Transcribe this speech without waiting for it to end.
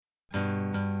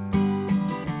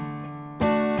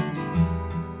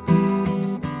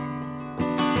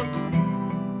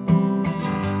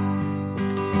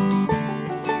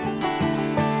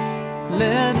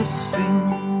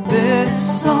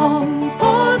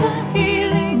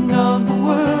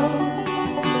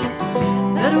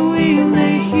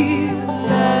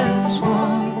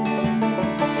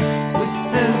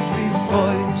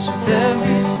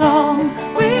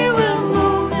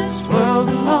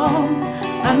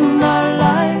and our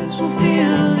lives will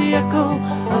feel the echo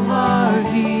of our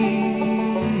healing.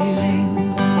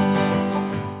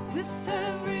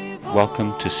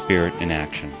 Welcome to Spirit in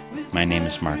Action. My name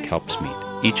is Mark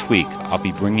Helpsmeet. Each week, I'll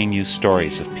be bringing you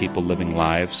stories of people living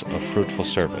lives of fruitful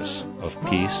service, of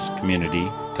peace, community,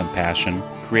 compassion,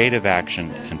 creative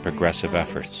action, and progressive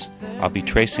efforts. I'll be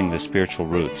tracing the spiritual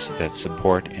roots that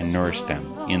support and nourish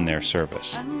them in their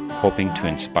service, hoping to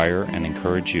inspire and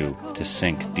encourage you to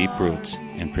sink deep roots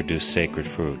and produce sacred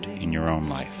fruit in your own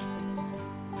life.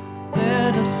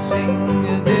 Let us sing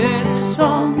a little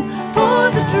song for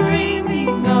the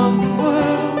dreaming of the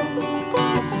world,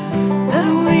 that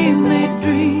we may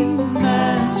dream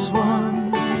as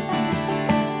one.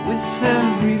 With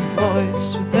every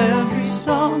voice, with every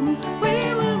song,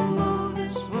 we will move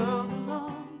this world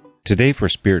along. Today for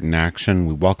Spirit in Action,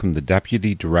 we welcome the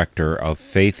Deputy Director of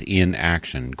Faith in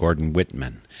Action, Gordon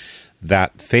Whitman.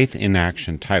 That Faith in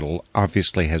Action title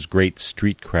obviously has great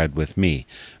street cred with me,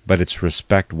 but it's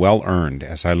respect well earned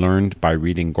as I learned by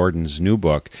reading Gordon's new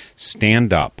book,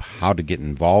 Stand Up, How to Get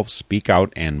Involved, Speak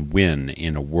Out, and Win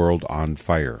in a World on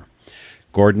Fire.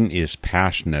 Gordon is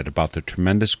passionate about the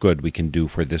tremendous good we can do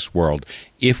for this world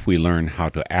if we learn how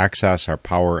to access our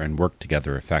power and work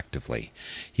together effectively.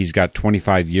 He's got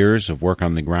 25 years of work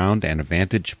on the ground and a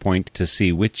vantage point to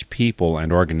see which people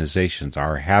and organizations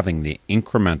are having the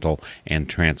incremental and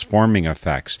transforming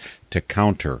effects to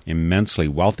counter immensely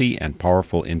wealthy and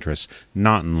powerful interests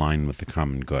not in line with the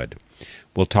common good.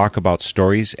 We'll talk about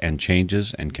stories and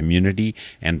changes and community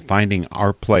and finding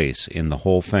our place in the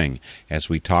whole thing as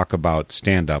we talk about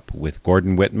Stand Up with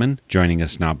Gordon Whitman, joining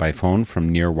us now by phone from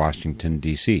near Washington,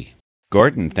 D.C.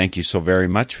 Gordon, thank you so very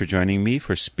much for joining me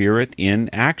for Spirit in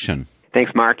Action.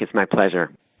 Thanks, Mark. It's my pleasure.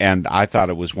 And I thought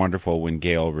it was wonderful when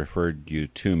Gail referred you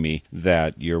to me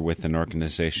that you're with an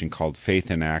organization called Faith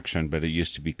in Action, but it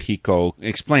used to be PICO.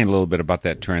 Explain a little bit about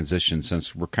that transition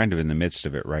since we're kind of in the midst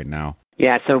of it right now.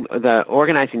 Yeah, so the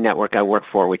organizing network I work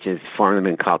for, which is formerly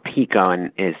been called PICO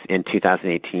and is in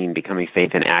 2018 becoming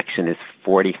Faith in Action, is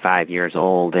 45 years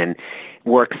old and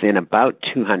works in about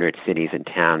 200 cities and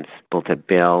towns to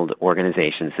build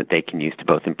organizations that they can use to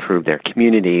both improve their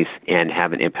communities and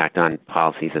have an impact on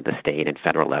policies at the state and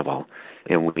federal level.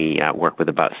 And we work with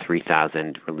about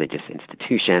 3,000 religious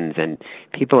institutions and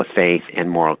people of faith and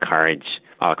moral courage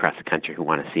all across the country who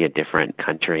want to see a different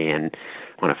country and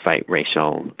want to fight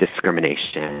racial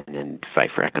discrimination and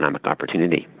fight for economic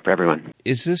opportunity for everyone.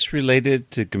 Is this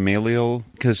related to Gamaliel?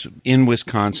 Because in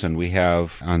Wisconsin, we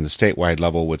have on the statewide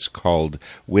level what's called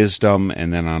Wisdom,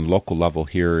 and then on local level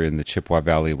here in the Chippewa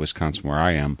Valley of Wisconsin, where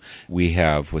I am, we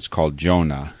have what's called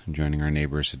Jonah, Joining Our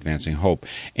Neighbors, Advancing Hope.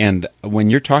 And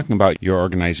when you're talking about your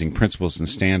organizing principles and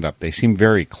stand-up, they seem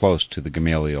very close to the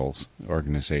Gamaliel's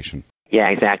organization. Yeah,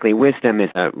 exactly. Wisdom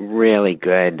is a really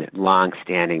good,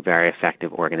 long-standing, very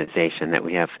effective organization that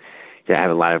I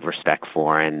have a lot of respect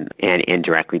for and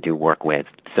indirectly do work with.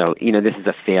 So, this is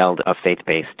a field of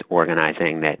faith-based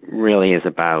organizing that really is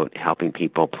about helping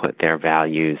people put their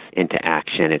values into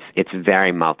action. It's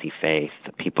very multi-faith,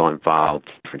 people involved,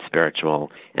 different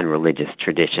spiritual and religious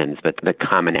traditions, but the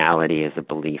commonality is a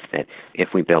belief that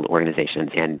if we build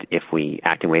organizations and if we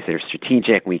act in ways that are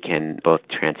strategic, we can both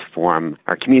transform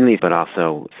our communities but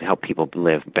also help people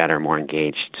live better, more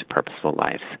engaged, purposeful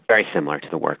lives. Very similar to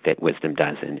the work that Wisdom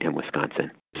does in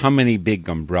Wisconsin. How many big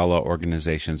umbrella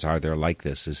organizations are there like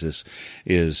this?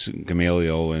 Is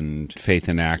Gamaliel and Faith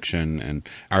in Action, and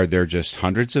are there just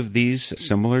hundreds of these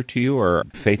similar to you, or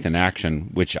Faith in Action,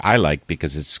 which I like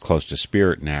because it's close to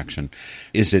Spirit in Action,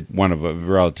 is it one of a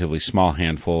relatively small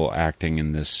handful acting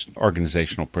in this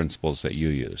organizational principles that you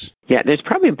use? Yeah, there's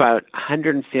probably about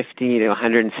 150 to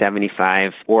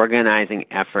 175 organizing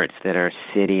efforts that are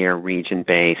city or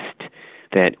region-based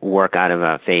that work out of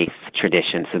a faith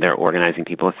tradition. So they're organizing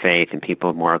people of faith and people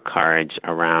of moral courage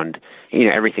around,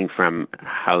 everything from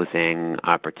housing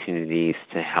opportunities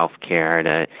to health care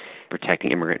to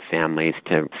protecting immigrant families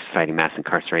to fighting mass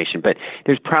incarceration. But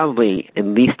there's probably at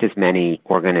least as many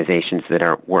organizations that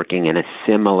are working in a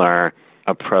similar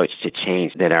approach to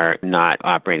change that are not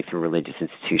operating through religious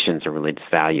institutions or religious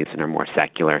values and are more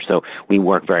secular. So we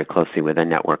work very closely with a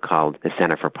network called the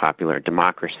Center for Popular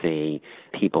Democracy,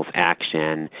 People's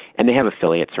Action, and they have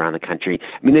affiliates around the country.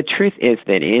 The truth is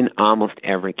that in almost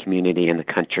every community in the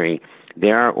country,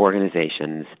 there are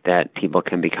organizations that people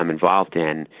can become involved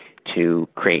in to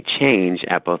create change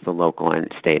at both the local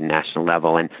and state and national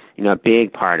level. And, a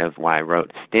big part of why I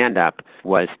wrote Stand Up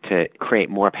was to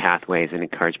create more pathways and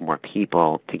encourage more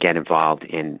people to get involved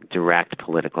in direct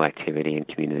political activity and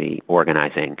community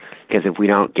organizing. Because if we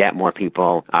don't get more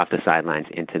people off the sidelines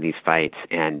into these fights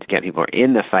and get people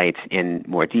in the fights in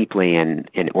more deeply and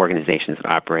in organizations that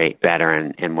operate better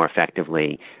and more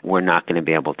effectively, we're not going to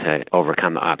be able to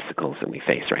overcome the obstacles that we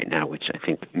face right now, which I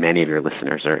think many of your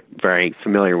listeners are very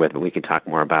familiar with, but we can talk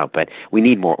more about. But we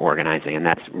need more organizing, and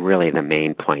that's really the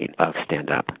main point of Stand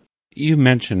Up. You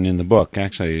mentioned in the book,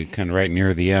 actually kind of right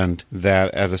near the end,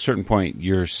 that at a certain point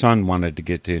your son wanted to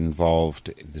get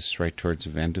involved, this is right towards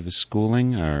the end of his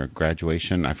schooling or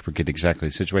graduation, I forget exactly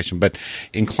the situation, but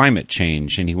in climate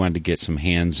change, and he wanted to get some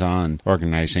hands-on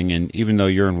organizing. And even though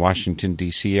you're in Washington,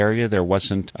 D.C. area, there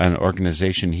wasn't an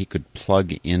organization he could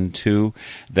plug into,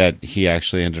 that he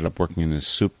actually ended up working in a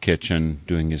soup kitchen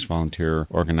doing his volunteer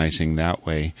organizing that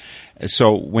way.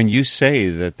 So when you say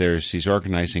that there's these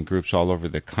organizing groups all over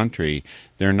the country,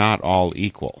 they're not all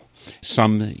equal.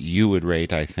 Some you would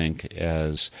rate, I think,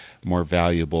 as more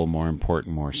valuable, more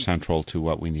important, more central to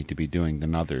what we need to be doing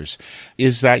than others.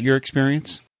 Is that your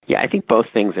experience? Yeah, I think both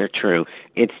things are true.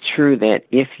 It's true that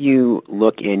if you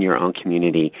look in your own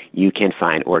community, you can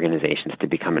find organizations to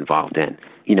become involved in.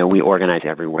 We organize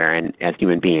everywhere, and as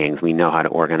human beings, we know how to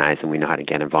organize and we know how to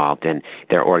get involved, and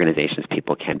there are organizations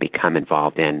people can become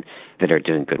involved in that are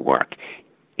doing good work.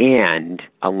 And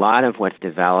a lot of what's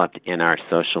developed in our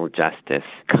social justice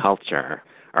culture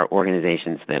are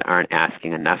organizations that aren't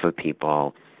asking enough of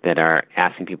people, that are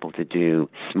asking people to do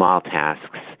small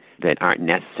tasks that aren't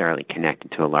necessarily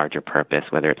connected to a larger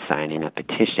purpose, whether it's signing a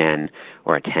petition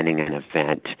or attending an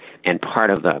event. And part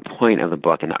of the point of the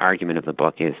book and the argument of the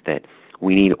book is that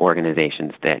we need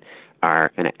organizations that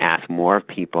are going to ask more of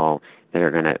people, that are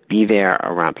going to be there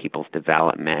around people's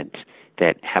development,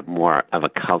 that have more of a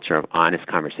culture of honest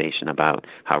conversation about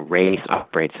how race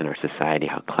operates in our society,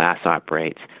 how class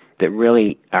operates, that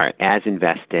really are as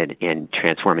invested in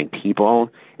transforming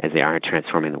people as they are in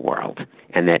transforming the world.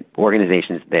 And that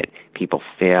organizations that people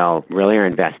feel really are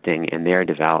investing in their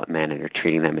development and are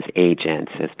treating them as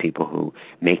agents, as people who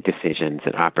make decisions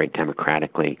that operate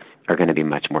democratically, are going to be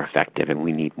much more effective, and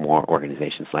we need more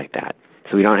organizations like that.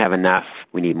 So we don't have enough,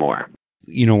 we need more.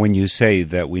 When you say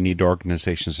that we need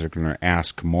organizations that are going to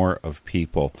ask more of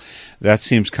people, that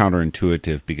seems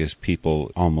counterintuitive, because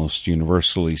people almost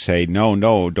universally say,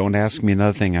 no, don't ask me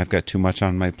another thing. I've got too much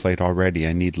on my plate already.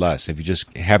 I need less. If you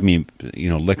just have me,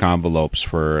 lick envelopes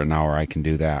for an hour, I can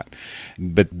do that.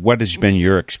 But what has been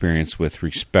your experience with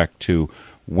respect to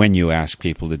when you ask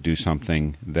people to do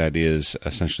something that is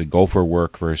essentially gopher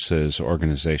work versus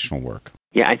organizational work?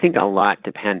 Yeah, I think a lot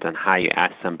depends on how you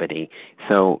ask somebody.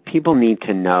 So people need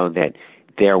to know that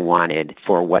they're wanted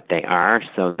for what they are.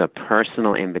 So the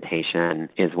personal invitation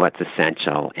is what's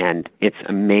essential. And it's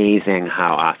amazing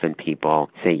how often people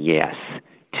say yes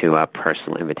to a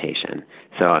personal invitation.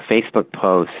 So a Facebook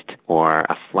post or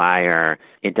a flyer,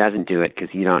 it doesn't do it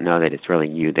because you don't know that it's really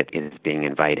you that is being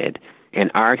invited.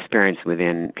 In our experience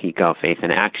within PICO Faith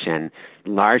in Action,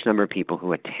 large number of people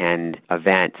who attend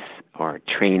events or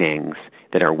trainings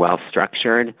that are well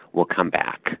structured will come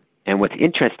back. And what's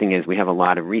interesting is we have a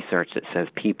lot of research that says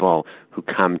people who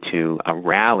come to a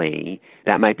rally,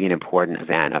 that might be an important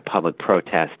event, a public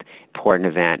protest, important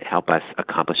event, help us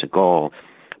accomplish a goal,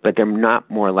 but they're not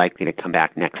more likely to come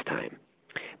back next time.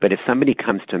 But if somebody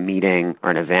comes to a meeting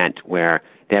or an event where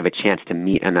they have a chance to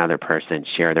meet another person,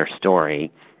 share their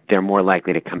story, they're more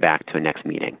likely to come back to a next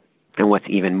meeting. And what's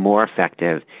even more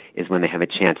effective is when they have a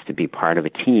chance to be part of a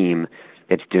team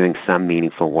that's doing some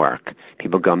meaningful work.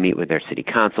 People go meet with their city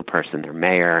council person, their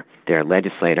mayor, their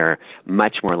legislator,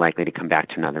 much more likely to come back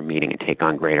to another meeting and take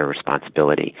on greater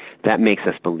responsibility. That makes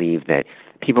us believe that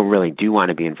people really do want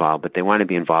to be involved, but they want to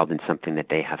be involved in something that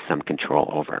they have some control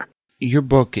over. Your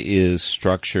book is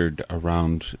structured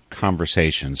around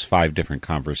conversations, 5 different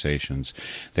conversations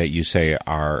that you say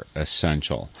are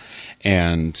essential.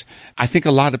 And I think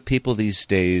a lot of people these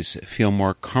days feel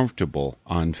more comfortable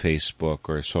on Facebook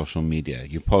or social media.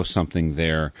 You post something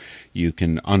there, you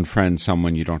can unfriend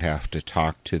someone, you don't have to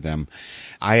talk to them.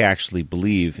 I actually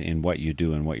believe in what you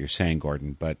do and what you're saying,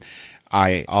 Gordon, but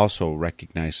I also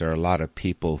recognize there are a lot of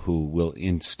people who will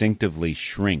instinctively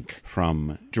shrink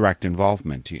from direct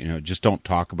involvement. Just don't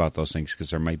talk about those things because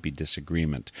there might be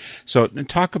disagreement. So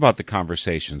talk about the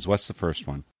conversations. What's the first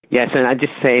one? Yes, and I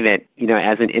just say that,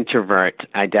 as an introvert,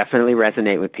 I definitely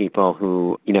resonate with people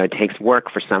who, it takes work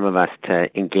for some of us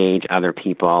to engage other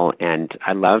people. And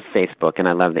I love Facebook and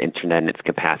I love the internet and its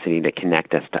capacity to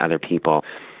connect us to other people.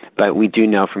 But we do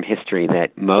know from history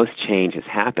that most change has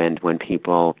happened when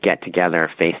people get together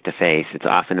face-to-face. It's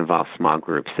often involves small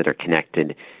groups that are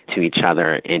connected to each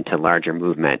other into larger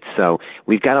movements. So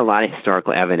we've got a lot of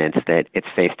historical evidence that it's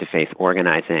face-to-face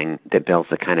organizing that builds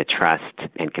the kind of trust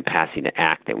and capacity to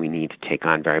act that we need to take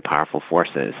on very powerful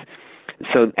forces.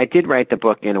 So I did write the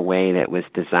book in a way that was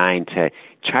designed to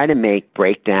try to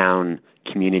break down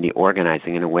community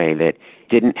organizing in a way that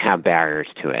didn't have barriers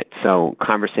to it. So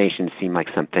conversations seem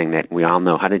like something that we all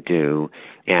know how to do,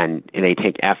 and they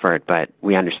take effort, but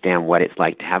we understand what it's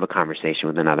like to have a conversation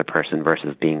with another person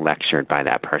versus being lectured by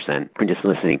that person or just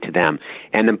listening to them.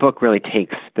 And the book really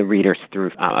takes the readers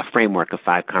through a framework of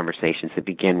 5 conversations that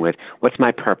begin with, what's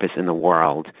my purpose in the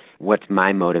world? What's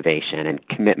my motivation? And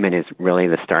commitment is really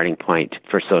the starting point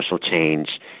for social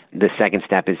change. The second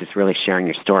step is just really sharing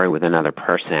your story with another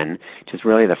person, which is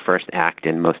really the first act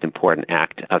and most important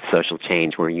act of social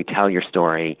change, where you tell your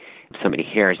story, somebody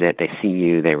hears it, they see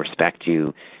you, they respect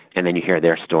you, and then you hear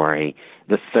their story.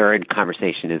 The third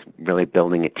conversation is really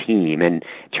building a team and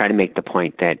try to make the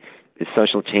point that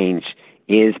social change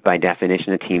is, by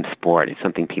definition, a team sport. It's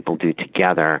something people do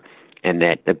together, and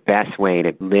that the best way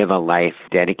to live a life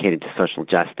dedicated to social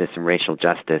justice and racial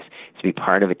justice is to be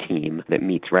part of a team that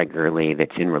meets regularly,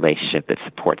 that's in relationship, that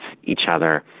supports each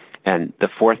other. And the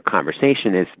fourth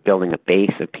conversation is building a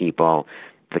base of people.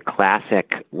 The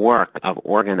classic work of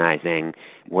organizing,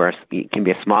 where it can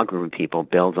be a small group of people,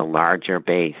 builds a larger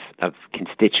base of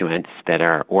constituents that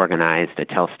are organized, that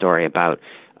tell a story about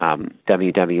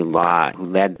W.W. Law, who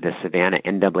led the Savannah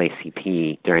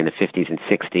NAACP during the 50s and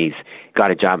 60s, got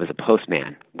a job as a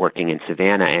postman working in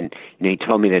Savannah. And he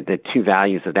told me that the 2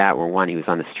 values of that were, 1, he was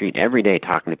on the street every day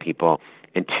talking to people,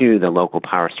 and 2, the local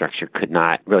power structure could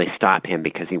not really stop him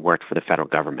because he worked for the federal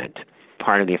government.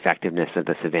 Part of the effectiveness of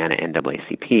the Savannah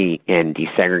NAACP in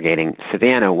desegregating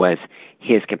Savannah was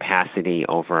his capacity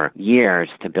over years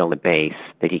to build a base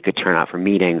that he could turn out for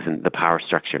meetings, and the power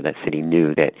structure of that city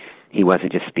knew that he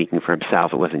wasn't just speaking for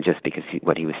himself. It wasn't just because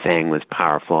what he was saying was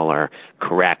powerful or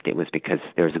correct. It was because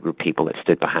there was a group of people that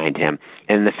stood behind him.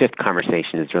 And the fifth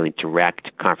conversation is really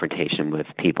direct confrontation with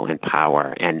people in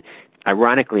power. And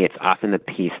ironically, it's often the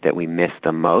piece that we miss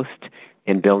the most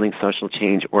in building social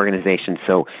change organizations.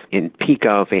 So in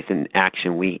PICO, Faith in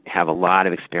Action, we have a lot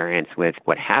of experience with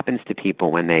what happens to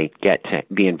people when they get to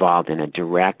be involved in a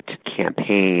direct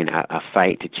campaign, a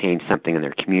fight to change something in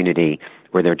their community,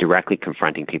 where they're directly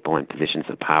confronting people in positions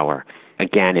of power.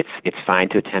 Again, it's fine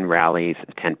to attend rallies,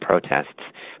 attend protests,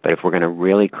 but if we're going to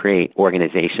really create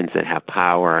organizations that have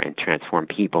power and transform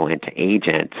people into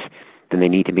agents, then they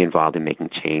need to be involved in making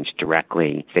change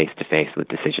directly, face-to-face with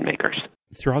decision makers.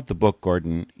 Throughout the book,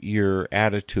 Gordon, your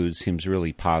attitude seems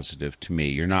really positive to me.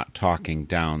 You're not talking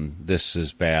down, this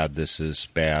is bad,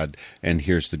 and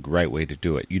here's the right way to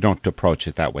do it. You don't approach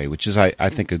it that way, which is, I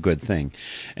think, a good thing.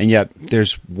 And yet,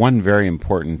 there's one very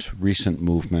important recent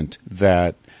movement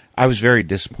that I was very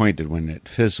disappointed when it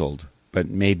fizzled, but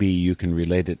maybe you can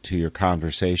relate it to your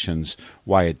conversations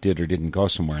why it did or didn't go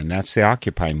somewhere, and that's the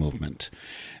Occupy movement.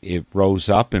 It rose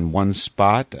up in one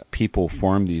spot. People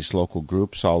formed these local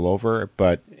groups all over,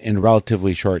 but in a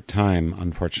relatively short time,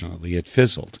 unfortunately, it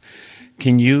fizzled.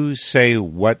 Can you say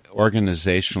what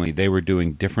organizationally they were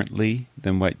doing differently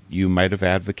than what you might have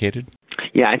advocated?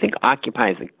 Yeah, I think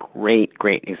Occupy is a great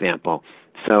example.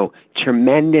 So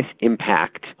tremendous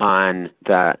impact on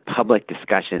the public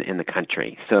discussion in the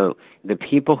country. So the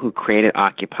people who created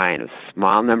Occupy, and a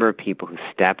small number of people who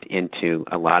stepped into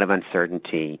a lot of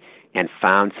uncertainty and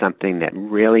found something that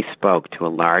really spoke to a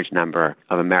large number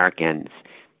of Americans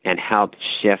and helped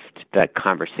shift the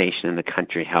conversation in the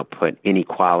country, help put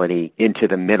inequality into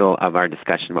the middle of our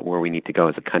discussion about where we need to go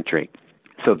as a country.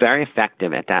 So very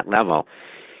effective at that level.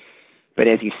 But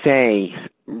as you say,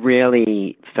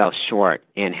 really fell short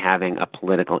in having a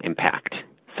political impact.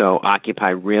 So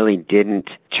Occupy really didn't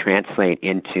translate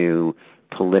into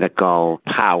political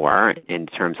power in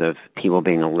terms of people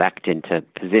being elected to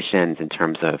positions, in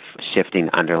terms of shifting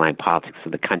the underlying politics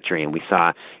of the country. And we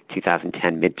saw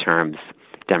 2010 midterms,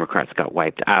 Democrats got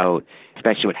wiped out,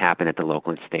 especially what happened at the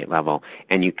local and state level.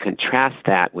 And you contrast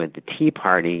that with the Tea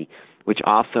Party, which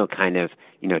also kind of,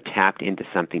 tapped into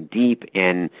something deep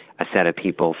in a set of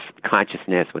people's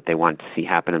consciousness, what they want to see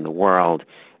happen in the world,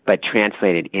 but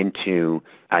translated into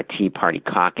a Tea Party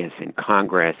caucus in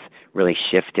Congress, really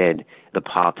shifted the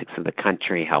politics of the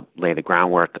country, helped lay the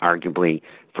groundwork, arguably,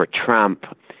 for Trump,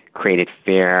 created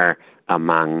fear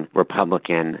among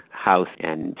Republican House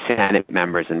and Senate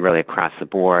members and really across the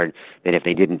board that if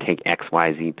they didn't take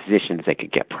XYZ positions, they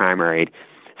could get primaried.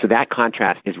 So that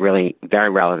contrast is really very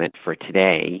relevant for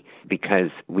today because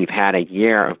we've had a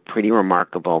year of pretty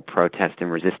remarkable protest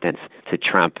and resistance to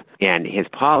Trump and his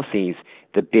policies.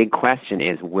 The big question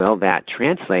is, will that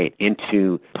translate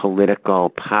into political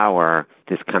power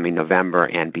this coming November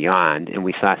and beyond? And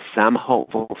we saw some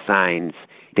hopeful signs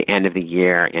at the end of the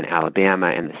year in Alabama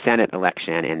and the Senate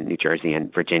election, in New Jersey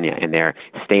and Virginia in their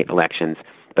state elections.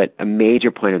 But a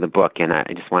major point of the book, and I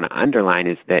just want to underline,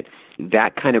 is that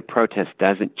that kind of protest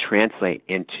doesn't translate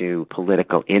into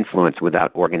political influence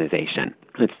without organization.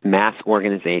 It's mass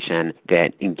organization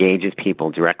that engages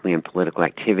people directly in political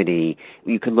activity.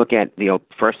 You can look at the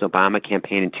first Obama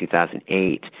campaign in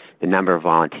 2008, the number of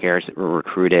volunteers that were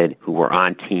recruited who were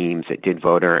on teams that did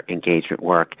voter engagement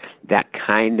work. That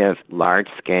kind of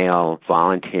large-scale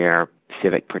volunteer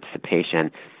civic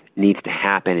participation needs to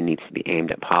happen and needs to be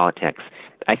aimed at politics.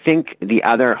 I think the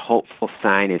other hopeful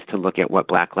sign is to look at what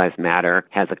Black Lives Matter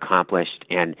has accomplished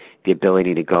and the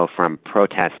ability to go from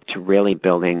protest to really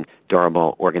building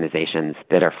durable organizations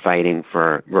that are fighting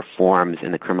for reforms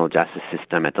in the criminal justice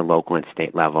system at the local and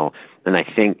state level. And I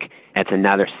think that's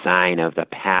another sign of the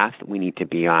path we need to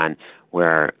be on,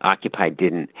 where Occupy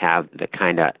didn't have the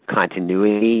kind of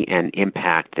continuity and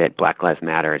impact that Black Lives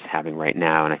Matter is having right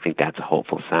now. And I think that's a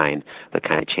hopeful sign of the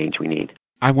kind of change we need.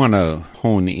 I want to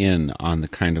hone in on the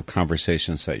kind of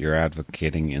conversations that you're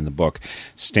advocating in the book.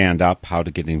 Stand Up, How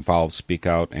to Get Involved, Speak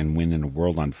Out, and Win in a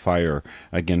World on Fire.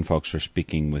 Again, folks, we're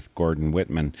speaking with Gordon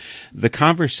Whitman. The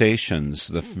conversations,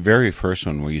 the very first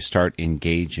one where you start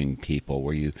engaging people,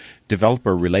 where you develop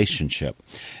a relationship,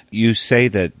 you say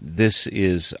that this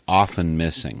is often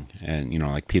missing. And,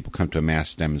 like people come to a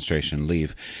mass demonstration,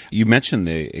 leave. You mentioned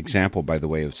the example, by the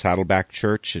way, of Saddleback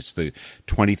Church. It's the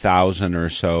 20,000 or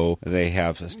so they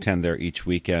have attend there each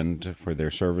weekend for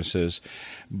their services,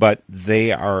 but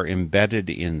they are embedded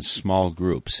in small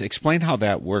groups. Explain how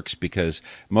that works, because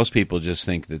most people just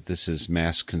think that this is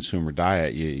mass consumer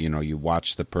diet. You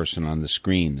watch the person on the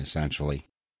screen, essentially.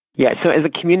 Yeah, so as a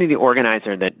community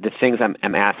organizer, the things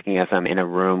I'm asking as I'm in a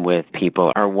room with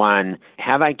people are, one,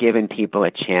 have I given people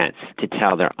a chance to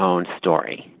tell their own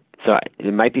story? So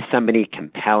it might be somebody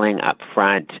compelling up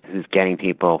front who's getting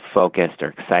people focused or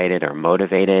excited or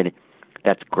motivated.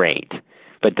 That's great,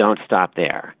 but don't stop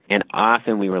there. And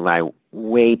often we rely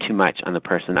way too much on the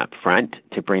person up front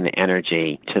to bring the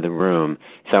energy to the room.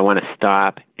 So I want to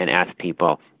stop and ask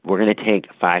people, we're going to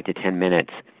take 5 to 10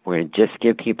 minutes. We're going to just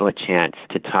give people a chance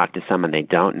to talk to someone they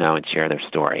don't know and share their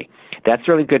story. That's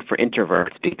really good for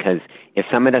introverts, because if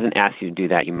someone doesn't ask you to do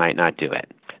that, you might not do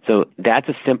it. So that's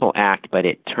a simple act, but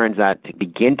it turns out to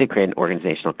begin to create an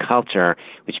organizational culture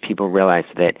which people realize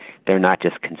that they're not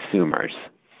just consumers.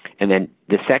 And then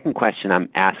the second question I'm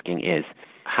asking is,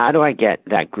 how do I get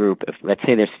that group of, let's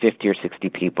say there's 50 or 60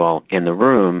 people in the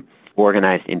room,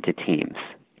 organized into teams?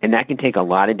 And that can take a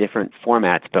lot of different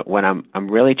formats, but what I'm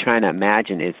really trying to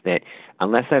imagine is that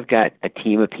unless I've got a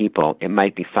team of people, it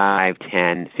might be 5,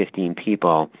 10, 15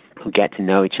 people who get to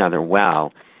know each other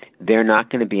well, they're not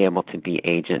going to be able to be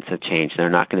agents of change. They're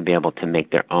not going to be able to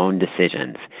make their own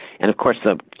decisions. And of course,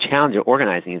 the challenge of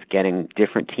organizing is getting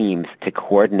different teams to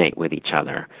coordinate with each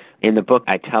other. In the book,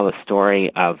 I tell a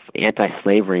story of the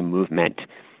anti-slavery movement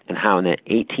and how in the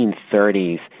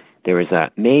 1830s, there was a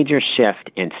major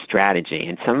shift in strategy,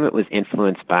 and some of it was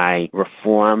influenced by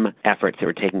reform efforts that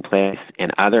were taking place in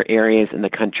other areas in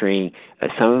the country.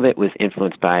 Some of it was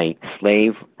influenced by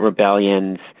slave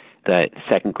rebellions, the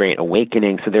Second Great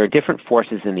Awakening. So there are different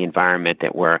forces in the environment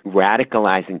that were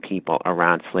radicalizing people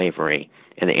around slavery.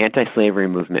 And the anti-slavery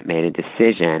movement made a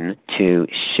decision to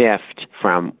shift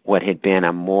from what had been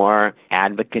a more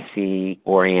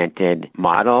advocacy-oriented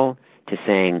model to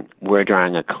saying, we're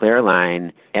drawing a clear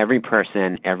line. Every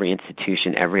person, every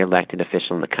institution, every elected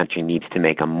official in the country needs to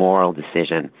make a moral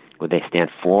decision whether they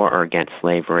stand for or against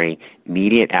slavery,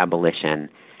 immediate abolition.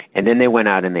 And then they went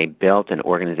out and they built an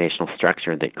organizational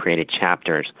structure that created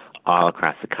chapters all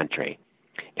across the country.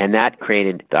 And that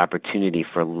created the opportunity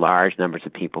for large numbers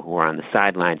of people who were on the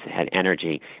sidelines that had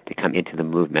energy to come into the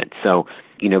movement. So,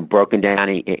 broken down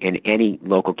in any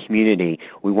local community,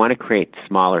 we want to create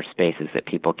smaller spaces that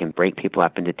people can break people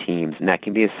up into teams. And that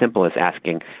can be as simple as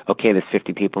asking, okay, there's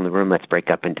 50 people in the room, let's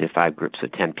break up into 5 groups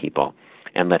of 10 people.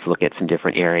 And let's look at some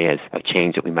different areas of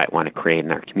change that we might want to create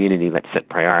in our community. Let's set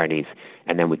priorities,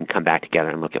 and then we can come back together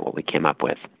and look at what we came up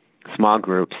with. Small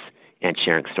groups and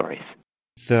sharing stories.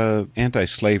 The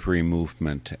anti-slavery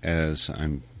movement, as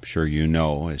I'm sure you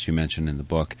know, as you mentioned in the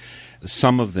book,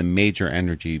 some of the major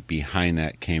energy behind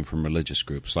that came from religious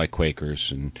groups like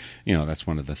Quakers, and that's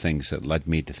one of the things that led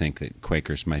me to think that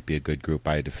Quakers might be a good group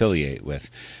I'd affiliate with,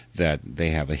 that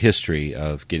they have a history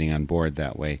of getting on board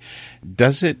that way.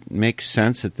 Does it make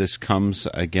sense that this comes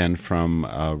again from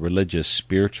a religious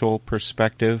spiritual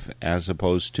perspective as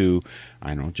opposed to,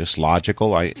 just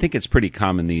logical? I think it's pretty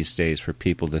common these days for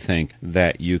people to think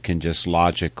that you can just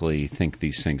logically think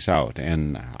these things out,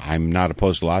 and I'm not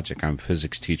opposed to logic. I'm a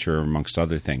physics teacher amongst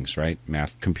other things, right?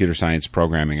 Math, computer science,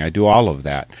 programming. I do all of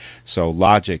that. So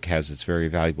logic has its very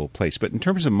valuable place. But in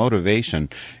terms of motivation,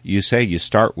 you say you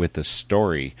start with the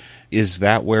story. Is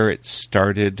that where it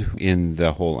started in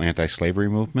the whole anti-slavery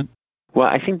movement? Well,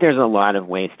 I think there's a lot of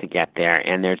ways to get there,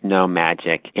 and there's no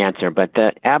magic answer. But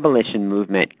the abolition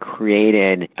movement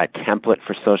created a template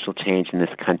for social change in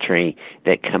this country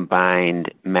that combined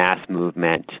mass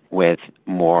movement with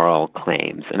moral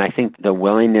claims. And I think the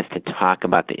willingness to talk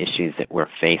about the issues that we're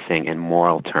facing in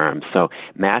moral terms, so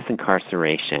mass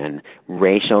incarceration,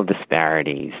 racial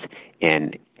disparities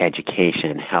in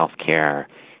education, healthcare,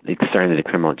 the concern of the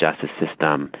criminal justice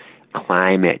system,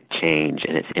 climate change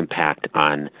and its impact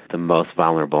on the most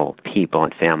vulnerable people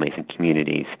and families and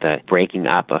communities, the breaking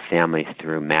up of families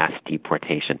through mass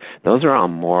deportation. Those are all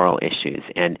moral issues,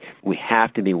 and we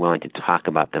have to be willing to talk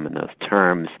about them in those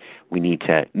terms. We need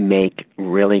to make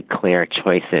really clear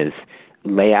choices,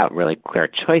 lay out really clear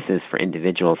choices for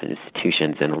individuals and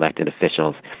institutions and elected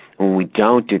officials. When we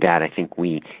don't do that, I think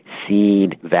we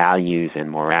cede values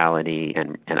and morality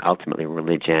and ultimately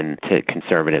religion to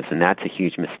conservatives, and that's a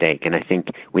huge mistake. And I think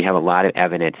we have a lot of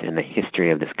evidence in the history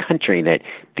of this country that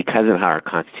because of how our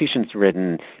Constitution's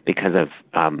written, because of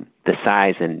the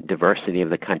size and diversity of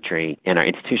the country and our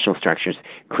institutional structures,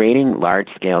 creating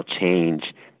large-scale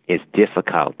change is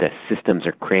difficult. The systems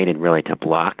are created really to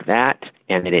block that,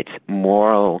 and that it's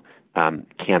moral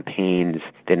campaigns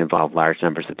that involve large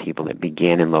numbers of people that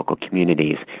began in local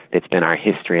communities. That's been our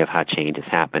history of how change has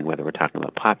happened, whether we're talking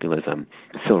about populism,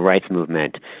 the civil rights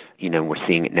movement, we're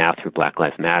seeing it now through Black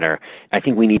Lives Matter. I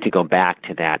think we need to go back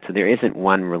to that. So there isn't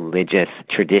one religious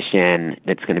tradition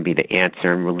that's going to be the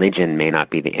answer, and religion may not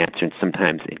be the answer, and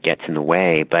sometimes it gets in the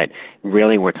way, but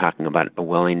really we're talking about a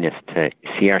willingness to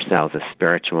see ourselves as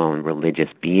spiritual and religious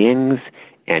beings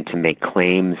and to make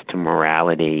claims to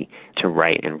morality, to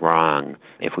right and wrong,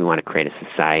 if we want to create a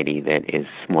society that is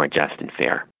more just and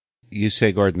fair. You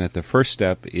say, Gordon, that the first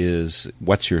step is,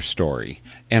 what's your story?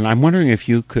 And I'm wondering if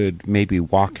you could maybe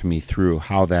walk me through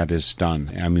how that is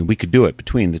done. I mean, we could do it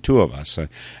between the two of us.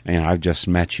 And I've just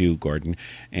met you, Gordon,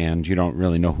 and you don't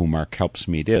really know who Mark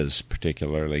Helpsmeet is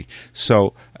particularly.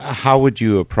 So how would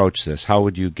you approach this? How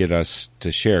would you get us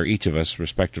to share, each of us,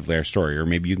 respectively, our story? Or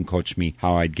maybe you can coach me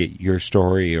how I'd get your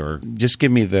story, or just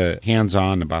give me the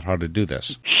hands-on about how to do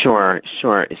this. Sure.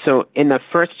 So in the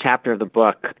first chapter of the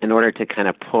book, in order to kind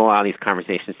of pull all these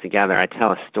conversations together, I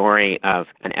tell a story of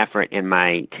an effort in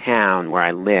my town where I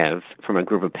live from a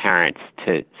group of parents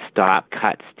to stop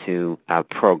cuts to a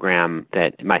program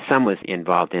that my son was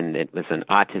involved in. It was an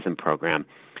autism program,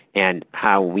 and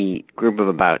how group of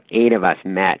about 8 of us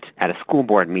met at a school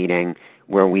board meeting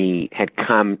where we had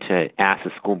come to ask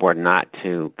the school board not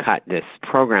to cut this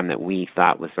program that we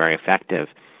thought was very effective.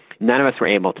 None of us were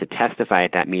able to testify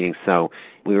at that meeting, so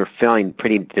we were feeling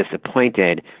pretty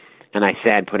disappointed. And I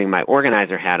said, putting my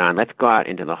organizer hat on, let's go out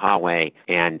into the hallway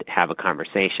and have a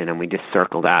conversation. And we just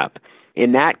circled up.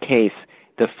 In that case,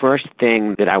 the first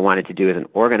thing that I wanted to do as an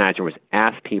organizer was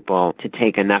ask people to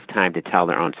take enough time to tell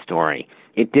their own story.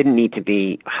 It didn't need to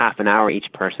be half an hour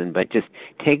each person, but just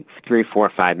take 3, 4,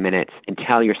 5 minutes and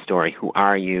tell your story. Who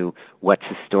are you? What's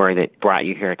the story that brought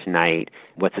you here tonight?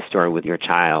 What's the story with your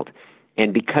child?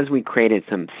 And because we created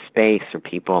some space for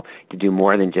people to do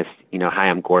more than just, hi,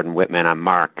 I'm Gordon Whitman, I'm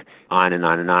Mark, on and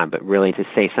on and on, but really to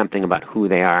say something about who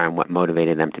they are and what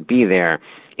motivated them to be there,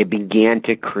 it began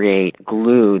to create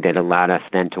glue that allowed us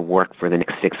then to work for the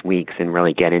next 6 weeks and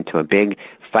really get into a big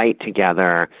fight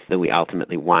together that we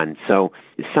ultimately won. So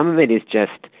some of it is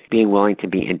just being willing to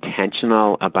be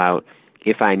intentional about,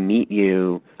 if I meet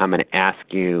you, I'm going to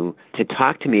ask you to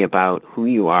talk to me about who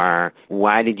you are.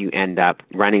 Why did you end up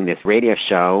running this radio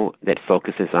show that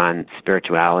focuses on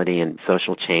spirituality and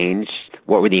social change?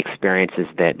 What were the experiences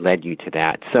that led you to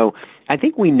that? So I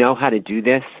think we know how to do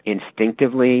this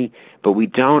instinctively, but we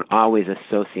don't always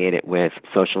associate it with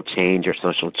social change or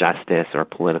social justice or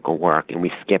political work, and we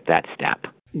skip that step.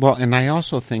 Well, and I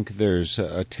also think there's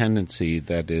a tendency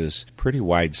that is pretty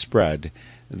widespread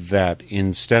that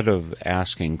instead of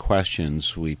asking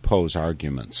questions, we pose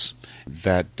arguments.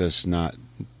 That does not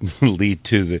lead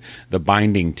to the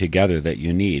binding together that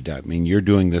you need. I mean, you're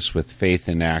doing this with Faith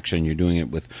in Action. You're doing it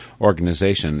with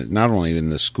organization, not only in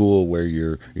the school where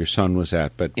your son was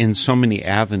at, but in so many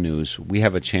avenues. We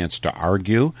have a chance to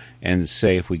argue and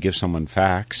say if we give someone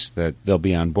facts that they'll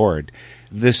be on board.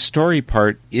 This story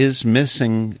part is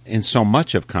missing in so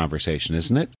much of conversation,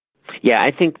 isn't it? Yeah,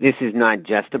 I think this is not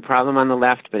just a problem on the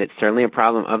left, but it's certainly a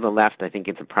problem of the left. I think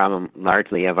it's a problem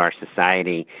largely of our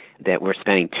society that we're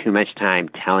spending too much time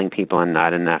telling people and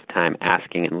not enough time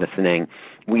asking and listening.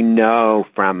 We know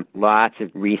from lots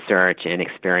of research and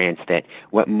experience that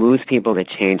what moves people to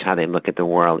change how they look at the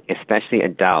world, especially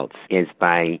adults, is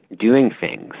by doing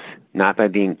things, not by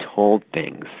being told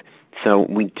things. So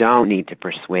we don't need to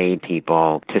persuade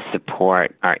people to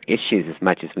support our issues as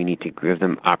much as we need to give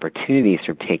them opportunities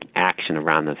to take action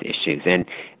around those issues. And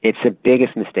it's the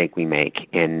biggest mistake we make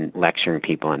in lecturing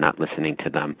people and not listening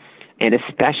to them. And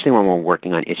especially when we're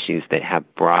working on issues that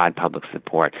have broad public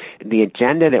support. The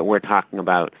agenda that we're talking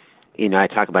about, I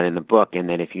talk about in the book, and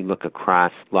then if you look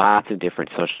across lots of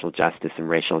different social justice and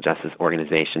racial justice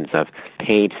organizations of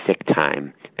paid sick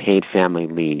time, paid family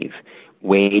leave,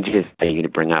 wages for you to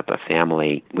bring up a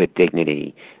family with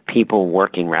dignity, people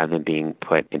working rather than being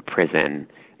put in prison,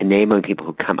 enabling people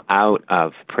who come out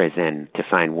of prison to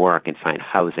find work and find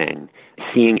housing,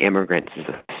 seeing immigrants as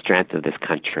a strength of this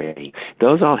country.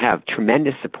 Those all have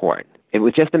tremendous support. It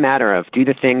was just a matter of do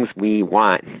the things we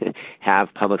want,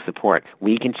 have public support.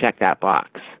 We can check that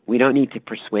box. We don't need to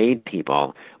persuade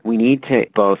people. We need to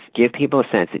both give people a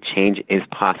sense that change is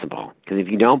possible. Because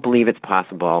if you don't believe it's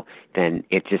possible, then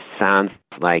it just sounds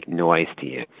like noise to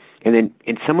you. And then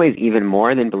in some ways, even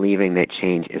more than believing that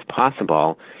change is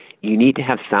possible, you need to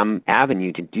have some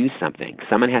avenue to do something.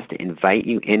 Someone has to invite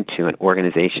you into an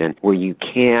organization where you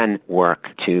can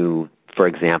work to, for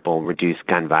example, reduce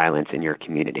gun violence in your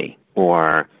community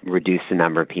or reduce the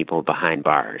number of people behind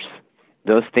bars.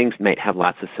 Those things might have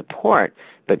lots of support,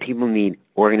 but people need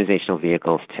organizational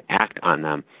vehicles to act on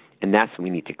them, and that's what we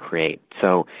need to create.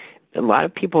 So a lot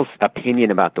of people's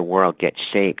opinion about the world gets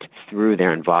shaped through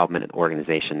their involvement in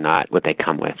organization, not what they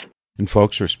come with. And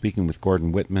folks, we're speaking with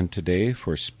Gordon Whitman today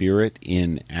for Spirit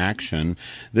in Action.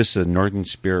 This is a Northern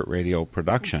Spirit Radio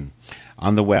production.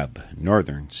 On the web,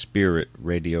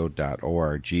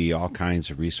 northernspiritradio.org, all kinds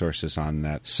of resources on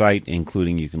that site,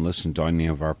 including you can listen to any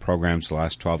of our programs the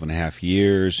last 12 and a half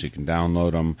years. You can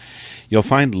download them. You'll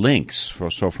find links.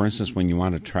 So, for instance, when you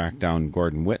want to track down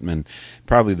Gordon Whitman,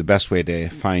 probably the best way to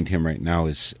find him right now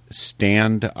is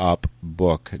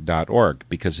standupbook.org,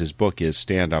 because his book is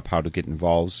Stand Up, How to Get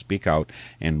Involved, Speak Out,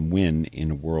 and Win in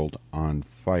a World on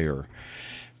Fire.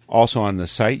 Also on the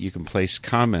site, you can place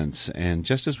comments. And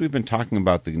just as we've been talking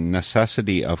about the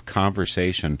necessity of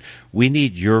conversation, we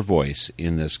need your voice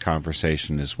in this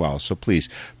conversation as well. So please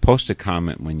post a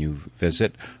comment when you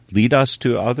visit. Lead us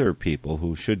to other people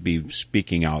who should be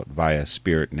speaking out via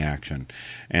Spirit in Action.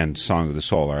 And Song of the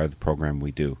Soul are the program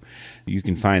we do. You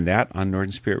can find that on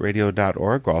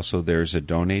northernspiritradio.org. Also, there's a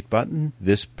donate button.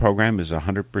 This program is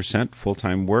 100%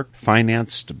 full-time work,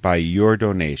 financed by your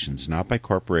donations, not by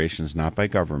corporations, not by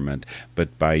government,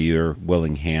 but by your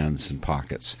willing hands and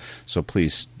pockets. So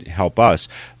please help us.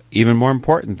 Even more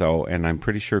important, though, and I'm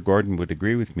pretty sure Gordon would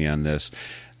agree with me on this,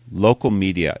 local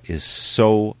media is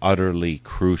so utterly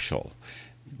crucial.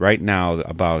 Right now,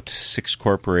 about 6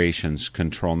 corporations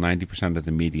control 90% of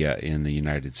the media in the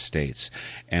United States,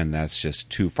 and that's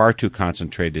just far too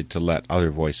concentrated to let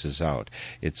other voices out.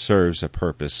 It serves a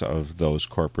purpose of those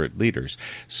corporate leaders.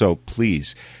 So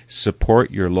please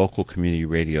support your local community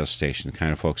radio station, the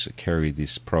kind of folks that carry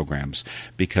these programs,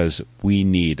 because we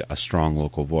need a strong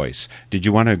local voice. Did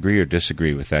you want to agree or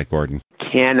disagree with that, Gordon?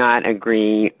 Cannot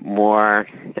agree more,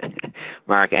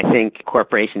 Mark. I think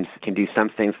corporations can do some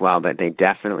things well, but they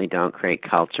definitely don't create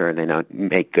culture. They don't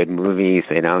make good movies.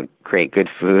 They don't create good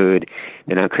food.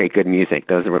 They don't create good music.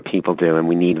 Those are what people do, and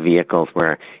we need vehicles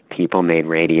where people made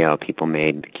radio, people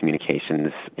made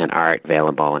communications and art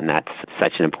available, and that's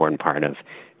such an important part of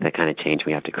the kind of change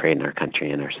we have to create in our country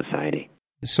and our society.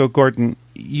 So, Gordon,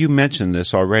 you mentioned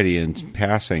this already in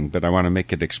passing, but I want to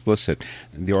make it explicit.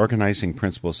 The organizing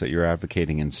principles that you're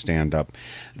advocating in Stand Up,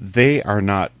 they are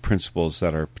not principles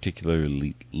that are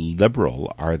particularly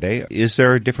liberal, are they? Is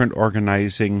there a different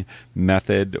organizing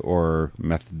method or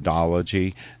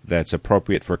methodology that's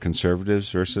appropriate for conservatives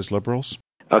versus liberals?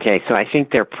 Okay, so I think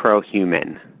they're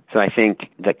pro-human. So I think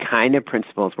the kind of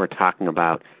principles we're talking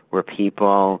about where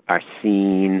people are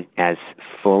seen as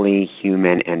fully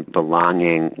human and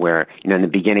belonging, where, in the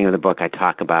beginning of the book I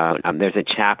talk about, there's a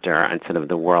chapter on sort of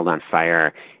the world on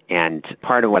fire, and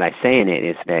part of what I say in it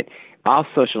is that all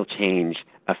social change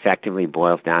effectively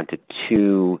boils down to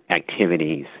two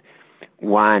activities.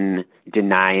 One,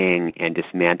 denying and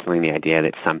dismantling the idea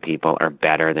that some people are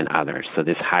better than others. So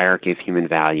this hierarchy of human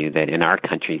value that in our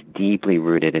country is deeply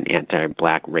rooted in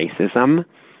anti-black racism,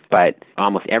 but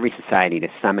almost every society to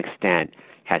some extent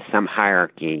has some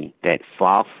hierarchy that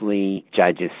falsely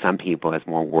judges some people as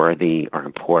more worthy or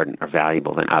important or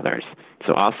valuable than others.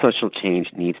 So all social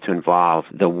change needs to involve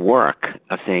the work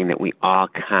of saying that we all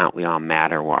count, we all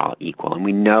matter, we're all equal. And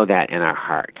we know that in our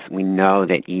hearts. We know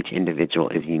that each individual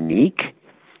is unique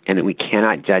and that we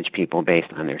cannot judge people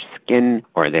based on their skin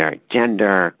or their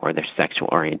gender or their sexual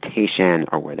orientation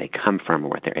or where they come from or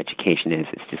what their education is.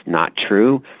 It's just not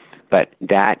true. But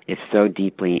that is so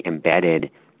deeply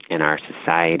embedded in our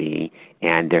society,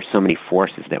 and there's so many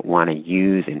forces that want to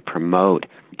use and promote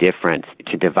difference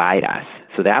to divide us.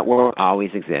 So that work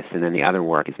always exists, and then the other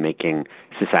work is making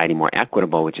society more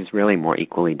equitable, which is really more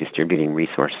equally distributing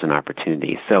resources and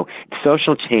opportunities. So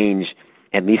social change,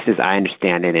 at least as I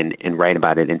understand it and write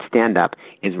about it in Stand Up,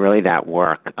 is really that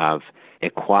work of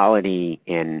equality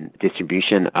in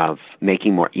distribution, of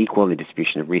making more equal the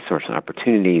distribution of resources and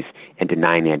opportunities, and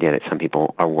denying the idea that some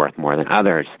people are worth more than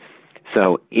others.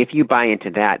 So if you buy into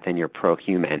that, then you're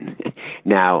pro-human.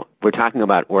 Now, we're talking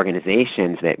about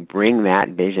organizations that bring that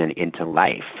vision into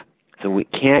life. So we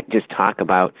can't just talk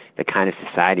about the kind of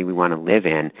society we want to live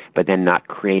in, but then not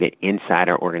create it inside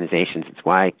our organizations. It's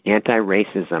why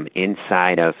anti-racism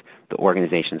inside of the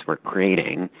organizations we're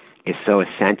creating is so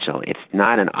essential. It's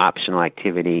not an optional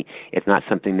activity. It's not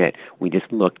something that we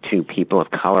just look to people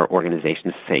of color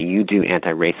organizations to say, you do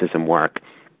anti-racism work.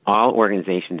 All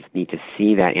organizations need to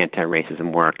see that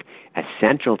anti-racism work as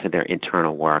central to their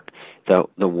internal work. So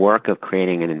the work of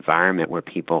creating an environment where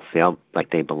people feel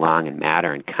like they belong and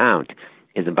matter and count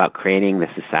is about creating the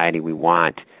society we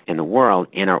want in the world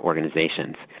in our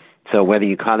organizations. So whether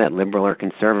you call that liberal or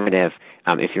conservative,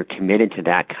 if you're committed to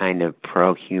that kind of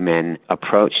pro-human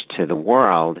approach to the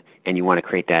world and you want to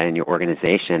create that in your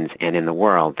organizations and in the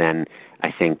world, then I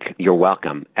think you're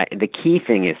welcome. The key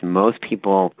thing is most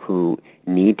people who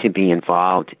need to be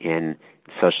involved in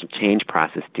the social change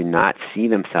process do not see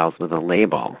themselves with a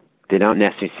label. They don't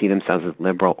necessarily see themselves as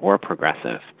liberal or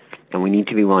progressive. And we need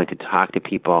to be willing to talk to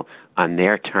people on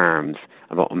their terms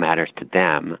about what matters to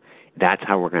them. That's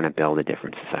how we're going to build a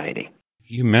different society.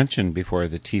 You mentioned before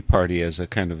the Tea Party as a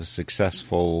kind of a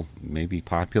successful, maybe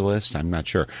populist, I'm not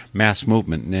sure, mass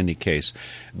movement in any case.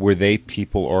 Were they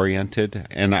people-oriented?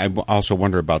 And I also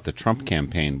wonder about the Trump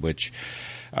campaign, which,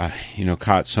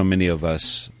 caught so many of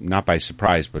us, not by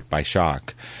surprise, but by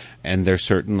shock. And there's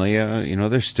certainly,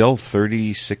 there's still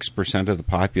 36% of the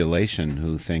population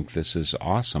who think this is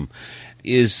awesome.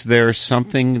 Is there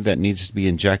something that needs to be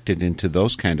injected into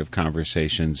those kind of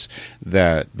conversations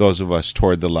that those of us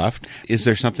toward the left, is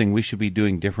there something we should be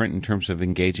doing different in terms of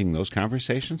engaging those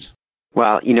conversations?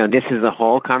 Well, this is a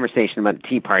whole conversation about the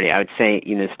Tea Party. I would say,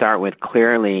 start with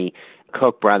clearly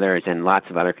Koch brothers and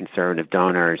lots of other conservative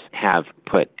donors have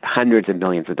put hundreds of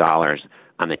millions of dollars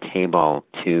on the table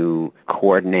to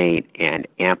coordinate and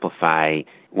amplify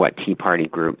what Tea Party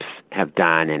groups have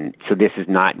done. And so this is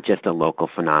not just a local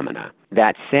phenomena.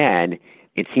 That said,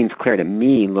 it seems clear to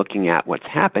me, looking at what's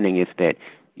happening, is that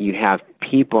you have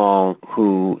people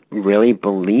who really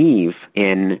believe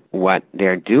in what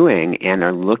they're doing and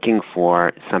are looking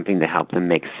for something to help them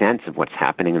make sense of what's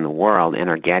happening in the world and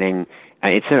are getting...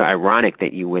 It's sort of ironic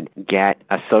that you would get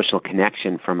a social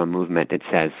connection from a movement that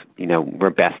says,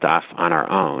 we're best off on our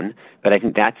own. But I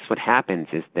think that's what happens,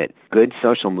 is that good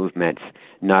social movements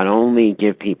not only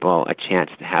give people a chance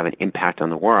to have an impact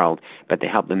on the world, but they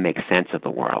help them make sense of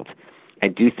the world. I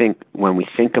do think when we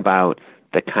think about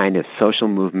the kind of social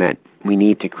movement we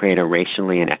need to create a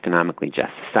racially and economically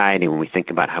just society, when we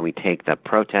think about how we take the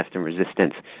protest and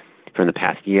resistance from the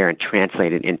past year and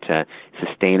translate it into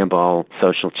sustainable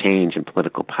social change and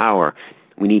political power,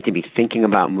 we need to be thinking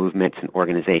about movements and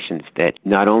organizations that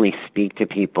not only speak to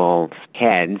people's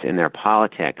heads and their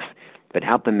politics, but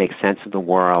help them make sense of the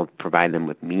world, provide them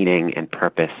with meaning and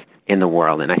purpose in the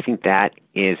world. And I think that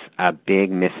is a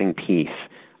big missing piece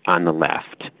on the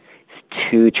left. It's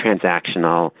too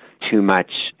transactional, too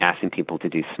much asking people to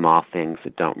do small things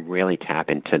that don't really tap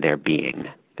into their being.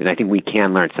 And I think we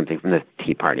can learn something from the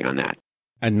Tea Party on that.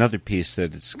 Another piece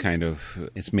that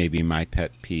it's maybe my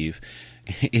pet peeve.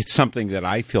 It's something that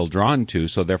I feel drawn to,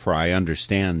 so therefore I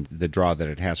understand the draw that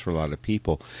it has for a lot of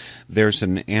people. There's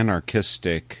an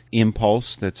anarchistic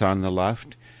impulse that's on the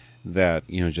left that,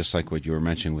 just like what you were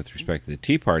mentioning with respect to the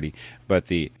Tea Party, but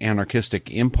the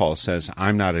anarchistic impulse says,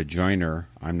 I'm not a joiner,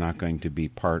 I'm not going to be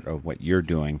part of what you're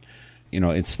doing.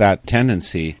 It's that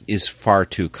tendency is far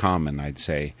too common, I'd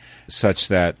say, such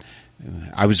that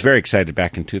I was very excited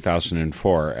back in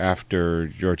 2004 after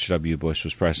George W. Bush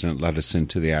was president, led us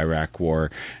into the Iraq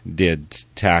War, did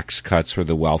tax cuts for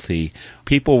the wealthy.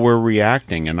 People were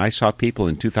reacting, and I saw people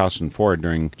in 2004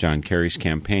 during John Kerry's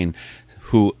campaign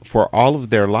who, for all of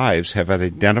their lives, have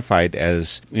identified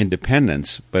as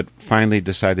independents, but finally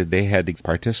decided they had to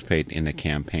participate in a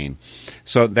campaign.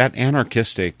 So that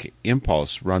anarchistic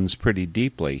impulse runs pretty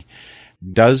deeply.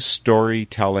 Does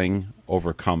storytelling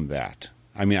overcome that?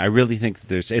 I mean, I really think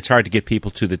it's hard to get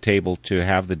people to the table to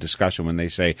have the discussion when they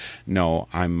say, no,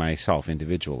 I'm myself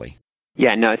individually.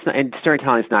 Yeah, no, it's not, and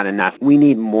storytelling is not enough. We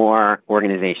need more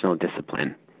organizational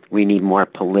discipline. We need more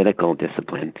political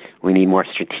discipline. We need more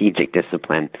strategic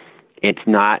discipline. It's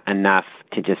not enough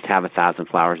to just have 1,000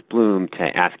 flowers bloom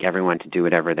to ask everyone to do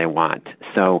whatever they want.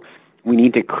 So we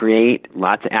need to create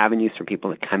lots of avenues for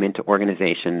people to come into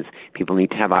organizations. People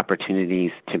need to have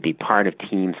opportunities to be part of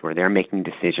teams where they're making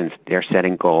decisions, they're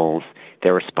setting goals,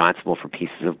 they're responsible for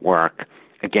pieces of work.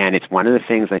 Again, it's one of the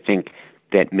things I think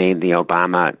that made the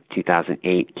Obama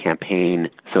 2008 campaign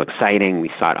so exciting. We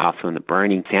saw it also in the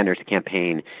Bernie Sanders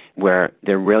campaign, where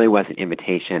there really was an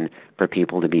invitation for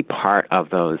people to be part of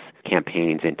those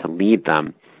campaigns and to lead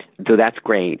them. So that's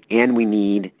great. And we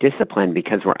need discipline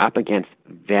because we're up against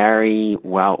very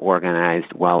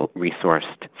well-organized,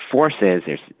 well-resourced forces.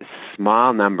 There's a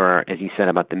small number, as you said,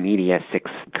 about the media, 6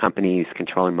 companies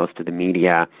controlling most of the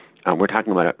media. We're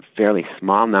talking about a fairly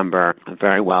small number of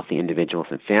very wealthy individuals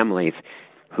and families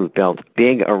who've built a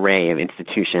big array of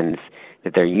institutions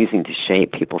that they're using to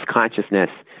shape people's consciousness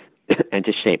and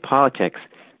to shape politics.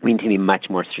 We need to be much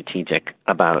more strategic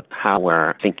about how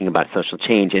we're thinking about social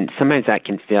change, and sometimes that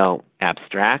can feel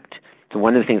abstract. So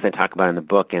one of the things I talk about in the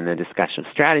book and the discussion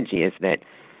of strategy is that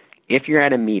if you're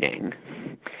at a meeting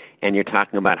and you're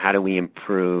talking about how do we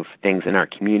improve things in our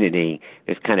community,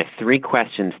 there's kind of 3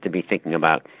 questions to be thinking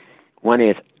about. One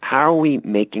is, how are we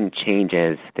making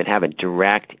changes that have a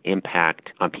direct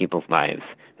impact on people's lives?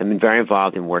 I've been very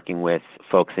involved in working with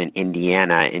folks in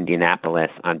Indianapolis,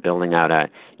 on building out a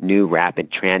new rapid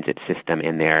transit system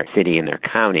in their city, in their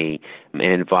county. It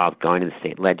involved going to the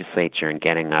state legislature and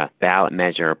getting a ballot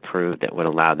measure approved that would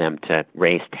allow them to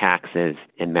raise taxes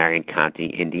in Marion County,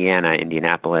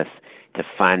 Indianapolis, to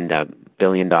fund a $1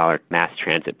 billion mass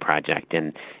transit project,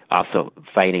 and also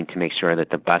fighting to make sure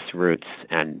that the bus routes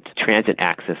and transit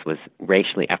access was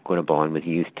racially equitable and was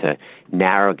used to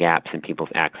narrow gaps in people's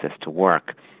access to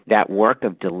work. That work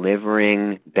of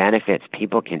delivering benefits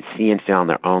people can see and feel in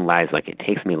their own lives, like it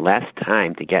takes me less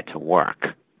time to get to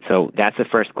work. So that's the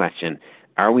first question.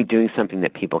 Are we doing something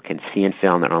that people can see and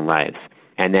feel in their own lives?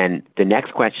 And then the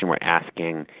next question we're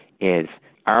asking is,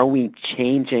 are we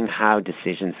changing how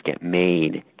decisions get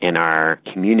made in our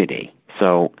community?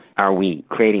 So are we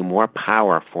creating more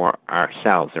power for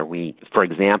ourselves? Are we, for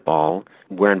example,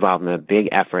 we're involved in a big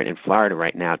effort in Florida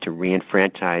right now to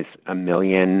re-enfranchise 1.5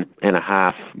 million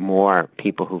more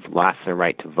people who've lost their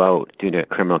right to vote due to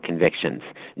criminal convictions.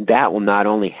 That will not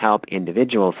only help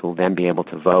individuals who will then be able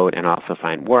to vote and also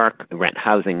find work, rent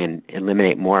housing, and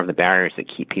eliminate more of the barriers that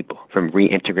keep people from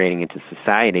reintegrating into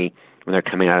society when they're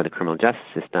coming out of the criminal justice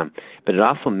system, but it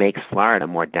also makes Florida a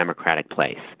more democratic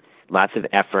place. Lots of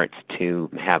efforts to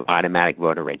have automatic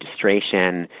voter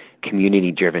registration,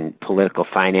 community-driven political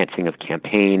financing of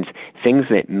campaigns, things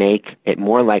that make it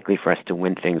more likely for us to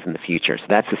win things in the future. So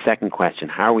that's the second question.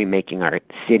 How are we making our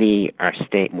city, our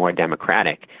state more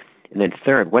democratic? And then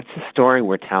third, what's the story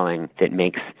we're telling that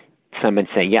makes someone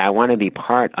say, yeah, I want to be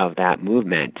part of that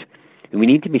movement? And we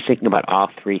need to be thinking about all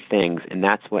 3 things, and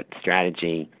that's what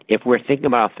strategy, if we're thinking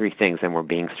about all 3 things, then we're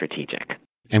being strategic.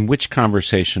 And which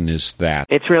conversation is that?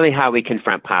 It's really how we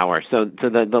confront power. So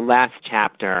the last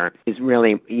chapter is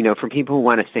really, for people who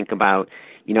want to think about,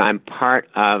 I'm part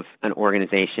of an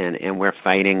organization and we're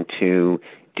fighting to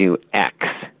do X,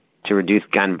 to reduce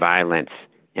gun violence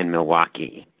in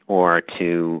Milwaukee, or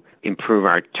to improve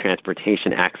our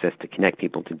transportation access to connect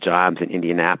people to jobs in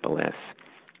Indianapolis,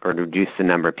 or to reduce the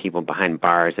number of people behind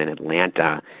bars in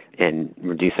Atlanta and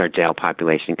reduce our jail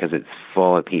population because it's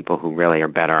full of people who really are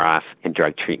better off in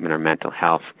drug treatment or mental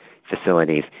health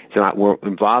facilities. So we're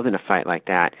involved in a fight like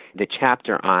that. The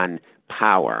chapter on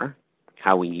power,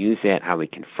 how we use it, how we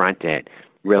confront it,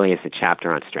 really is a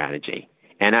chapter on strategy.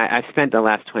 And I've spent the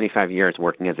last 25 years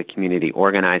working as a community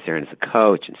organizer and as a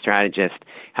coach and strategist,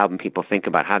 helping people think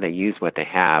about how they use what they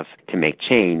have to make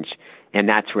change. And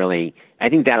that's really, I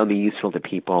think that'll be useful to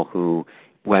people who,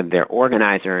 whether they're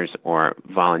organizers or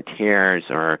volunteers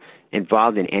or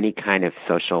involved in any kind of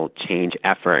social change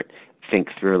effort,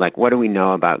 think through, like, what do we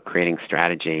know about creating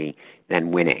strategy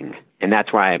and winning? And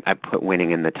that's why I put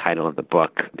winning in the title of the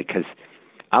book, because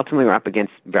ultimately we're up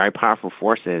against very powerful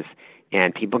forces,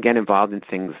 and people get involved in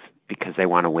things because they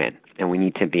want to win. And we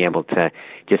need to be able to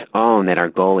just own that our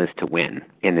goal is to win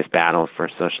in this battle for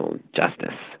social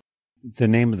justice. The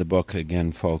name of the book,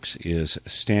 again, folks, is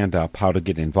Stand Up, How to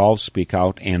Get Involved, Speak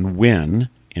Out, and Win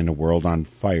in a World on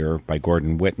Fire by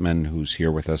Gordon Whitman, who's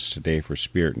here with us today for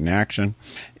Spirit in Action.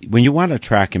 When you want to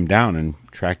track him down and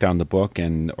track down the book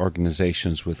and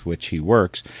organizations with which he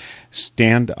works,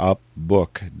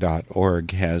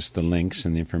 standupbook.org has the links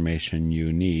and the information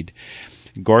you need.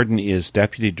 Gordon is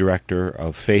Deputy Director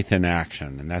of Faith in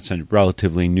Action, and that's a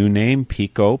relatively new name.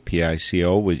 PICO,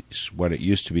 P-I-C-O, was what it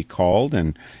used to be called,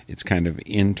 and it's kind of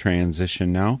in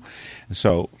transition now.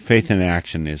 So Faith in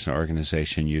Action is an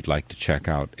organization you'd like to check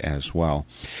out as well.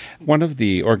 One of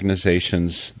the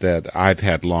organizations that I've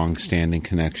had long-standing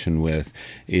connection with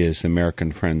is the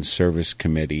American Friends Service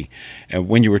Committee. And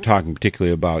when you were talking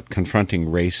particularly about confronting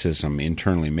racism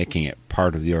internally, making it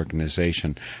part of the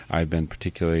organization, I've been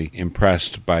particularly impressed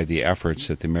by the efforts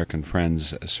that the American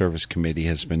Friends Service Committee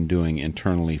has been doing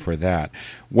internally for that.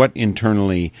 What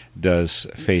internally does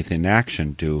Faith in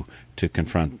Action do to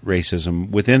confront racism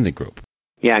within the group?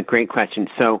 Yeah, great question.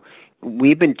 So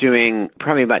we've been doing,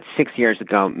 probably about 6 years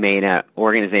ago, made an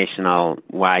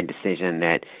organizational-wide decision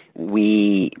that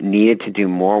we needed to do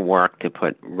more work to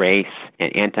put race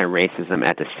and anti-racism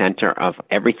at the center of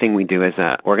everything we do as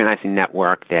an organizing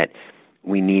network, that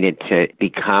we needed to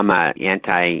become an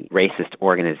anti-racist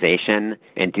organization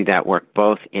and do that work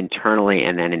both internally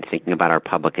and then in thinking about our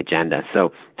public agenda. So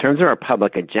in terms of our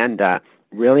public agenda,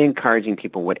 really encouraging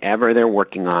people, whatever they're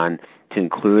working on, to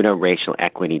include a racial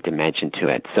equity dimension to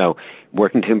it. So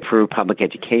working to improve public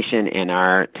education in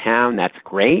our town, that's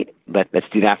great. Let's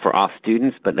do that for all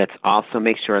students, but let's also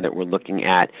make sure that we're looking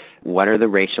at what are the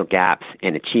racial gaps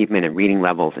in achievement and reading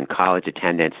levels and college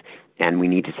attendance. And we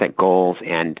need to set goals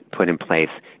and put in place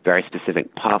very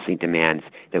specific policy demands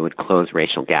that would close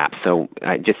racial gaps. So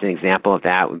just an example of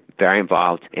that, we're very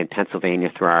involved in Pennsylvania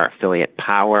through our affiliate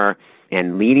Power,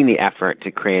 and leading the effort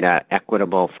to create an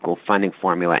equitable school funding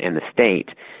formula in the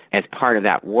state. As part of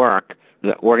that work,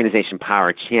 the organization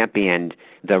Power championed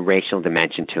the racial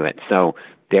dimension to it. So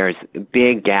there's a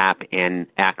big gap in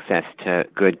access to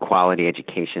good quality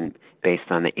education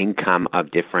based on the income of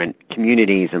different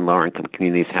communities, and lower-income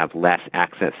communities have less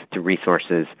access to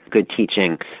resources, good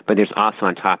teaching, but there's also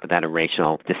on top of that a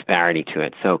racial disparity to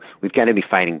it. So we've got to be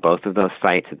fighting both of those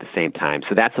fights at the same time.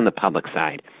 So that's on the public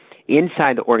side.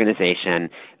 Inside the organization,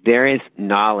 there is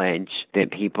knowledge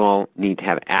that people need to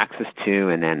have access to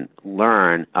and then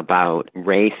learn about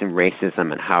race and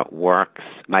racism and how it works,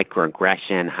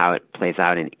 microaggression, how it plays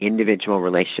out in individual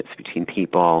relationships between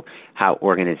people, how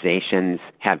organizations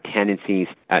have tendencies,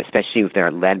 especially if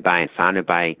they're led by and founded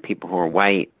by people who are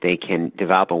white, they can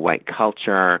develop a white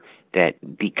culture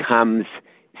that becomes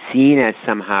seen as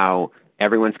somehow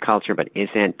everyone's culture but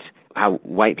isn't, how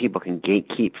white people can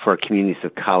gatekeep for communities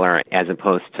of color as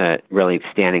opposed to really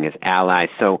standing as allies.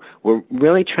 So we're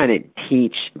really trying to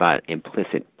teach about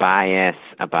implicit bias,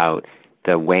 about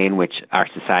the way in which our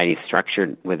society is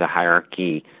structured with a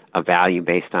hierarchy of value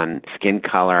based on skin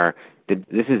color.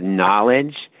 This is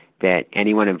knowledge that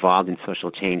anyone involved in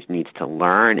social change needs to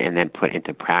learn and then put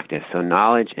into practice. So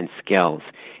knowledge and skills,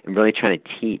 and really trying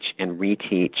to teach and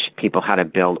reteach people how to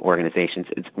build organizations.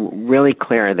 It's really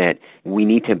clear that we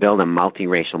need to build a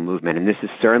multiracial movement, and this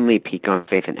is certainly PICO and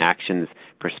Faith in Action's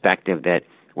perspective, that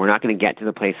we're not going to get to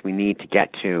the place we need to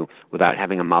get to without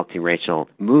having a multiracial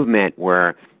movement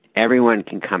where everyone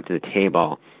can come to the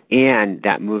table, and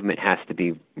that movement has to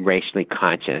be racially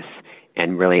conscious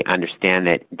and really understand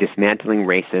that dismantling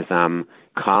racism,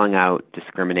 calling out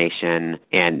discrimination,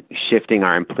 and shifting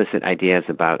our implicit ideas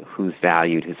about who's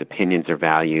valued, whose opinions are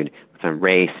valued, on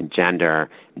race and gender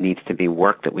needs to be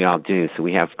work that we all do. So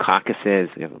we have caucuses,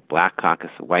 we have a black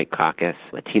caucus, a white caucus,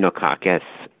 Latino caucus,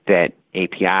 that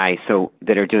API, so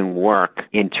that are doing work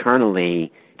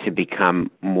internally to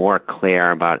become more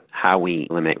clear about how we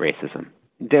eliminate racism.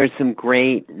 There's some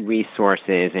great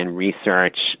resources and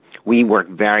research. We work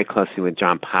very closely with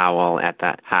John Powell at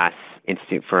the Haas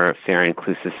Institute for a Fair and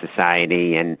Inclusive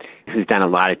Society, and who's done a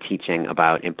lot of teaching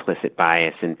about implicit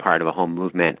bias, and part of a whole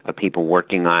movement of people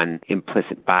working on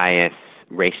implicit bias,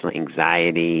 racial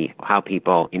anxiety, how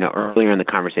people, earlier in the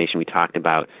conversation we talked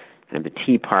about kind of the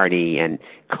Tea Party, and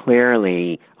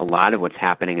clearly a lot of what's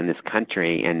happening in this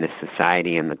country and this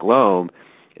society and the globe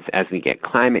is as we get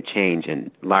climate change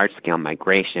and large-scale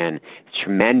migration,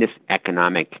 tremendous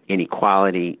economic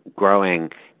inequality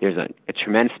growing, there's a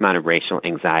tremendous amount of racial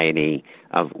anxiety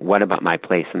of what about my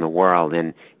place in the world,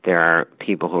 and there are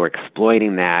people who are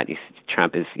exploiting that.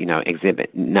 Trump is,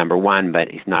 exhibit number one, but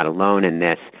he's not alone in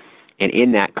this. And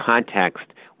in that context,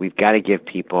 we've got to give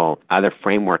people other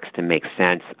frameworks to make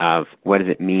sense of what does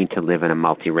it mean to live in a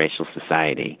multiracial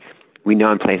society. We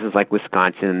know in places like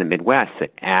Wisconsin and the Midwest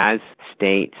that as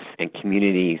states and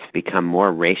communities become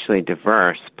more racially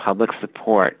diverse, public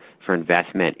support for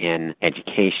investment in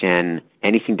education,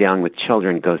 anything dealing with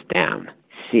children goes down.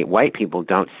 White people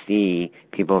don't see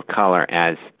people of color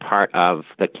as part of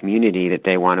the community that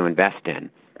they want to invest in.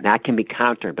 That can be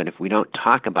countered, but if we don't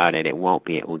talk about it, it won't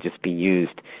be. It will just be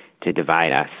used to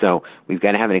divide us. So we've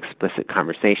got to have an explicit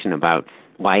conversation about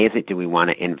why is it do we want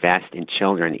to invest in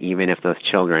children, even if those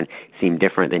children seem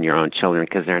different than your own children,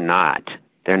 because they're not.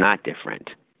 They're not different.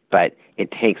 But it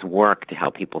takes work to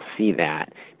help people see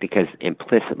that, because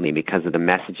implicitly, because of the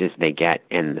messages they get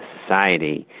in the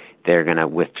society, they're going to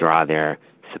withdraw their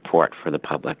support for the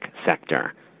public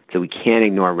sector. So we can't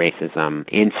ignore racism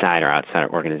inside or outside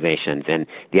our organizations. And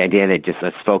the idea that just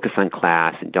let's focus on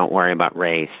class and don't worry about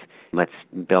race, let's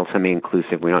build something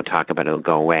inclusive, we don't talk about it, it'll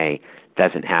go away,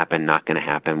 doesn't happen, not going to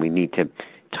happen. We need to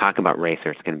talk about race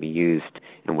or it's going to be used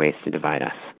in ways to divide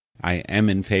us. I am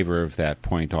in favor of that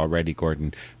point already,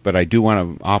 Gordon, but I do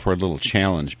want to offer a little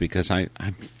challenge because I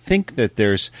think that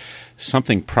there's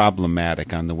something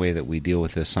problematic on the way that we deal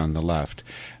with this on the left.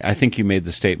 I think you made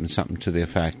the statement something to the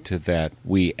effect that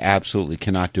we absolutely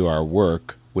cannot do our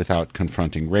work without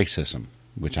confronting racism,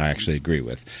 which I actually agree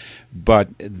with. But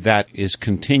that is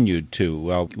continued to,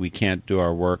 well, we can't do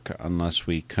our work unless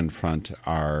we confront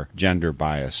our gender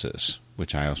biases,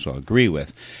 which I also agree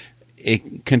with.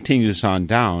 It continues on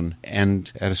down,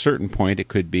 and at a certain point, it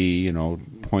could be,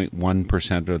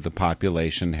 0.1% of the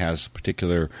population has a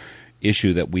particular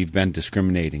issue that we've been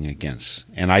discriminating against.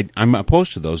 And I'm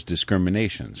opposed to those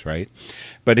discriminations, right?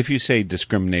 But if you say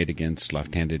discriminate against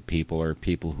left-handed people or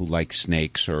people who like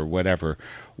snakes or whatever,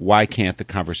 why can't the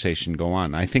conversation go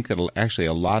on? I think that actually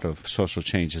a lot of social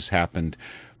change has happened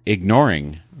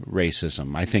ignoring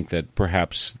racism. I think that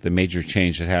perhaps the major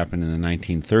change that happened in the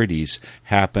 1930s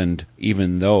happened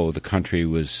even though the country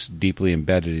was deeply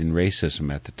embedded in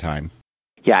racism at the time.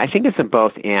 Yeah, I think it's a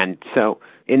both and.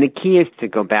 And the key is to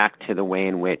go back to the way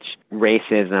in which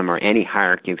racism or any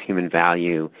hierarchy of human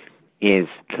value is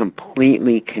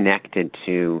completely connected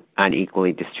to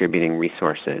unequally distributing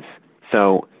resources.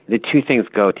 So the two things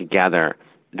go together.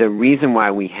 The reason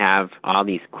why we have all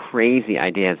these crazy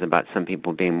ideas about some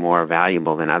people being more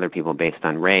valuable than other people based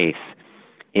on race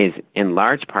is in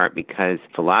large part because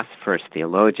philosophers,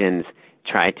 theologians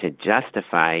try to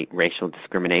justify racial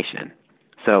discrimination.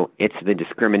 So it's the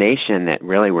discrimination that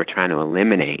really we're trying to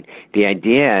eliminate. The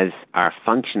ideas are a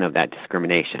function of that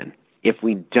discrimination. If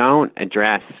we don't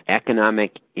address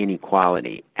economic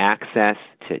inequality, access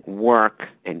to work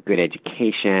and good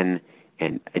education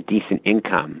and a decent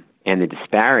income, and the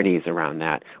disparities around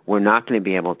that, we're not going to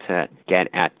be able to get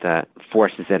at the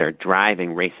forces that are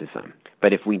driving racism.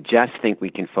 But if we just think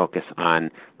we can focus on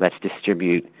let's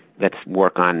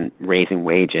work on raising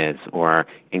wages or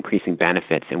increasing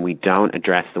benefits, and we don't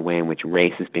address the way in which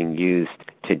race is being used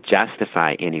to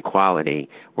justify inequality,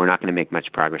 we're not going to make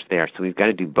much progress there. So we've got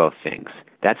to do both things.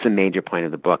 That's the major point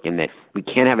of the book, in that we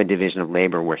can't have a division of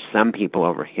labor where some people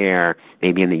over here,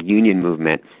 maybe in the union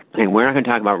movement, and we're not going to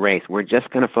talk about race. We're just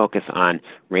going to focus on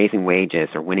raising wages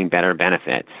or winning better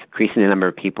benefits, increasing the number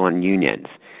of people in unions.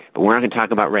 But we're not going to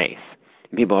talk about race.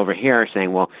 And people over here are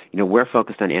saying, well, we're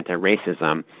focused on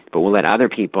anti-racism, but we'll let other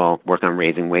people work on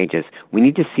raising wages. We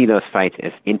need to see those fights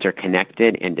as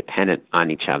interconnected and dependent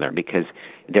on each other because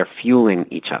they're fueling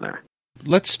each other.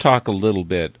 Let's talk a little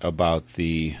bit about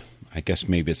I guess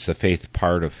maybe it's the faith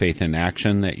part of Faith in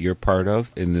Action that you're part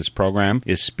of in this program,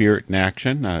 is Spirit in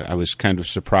Action. I was kind of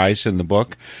surprised in the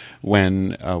book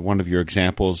when one of your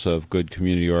examples of good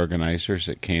community organizers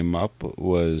that came up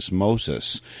was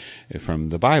Moses from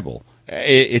the Bible.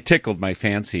 It tickled my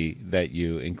fancy that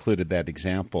you included that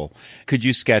example. Could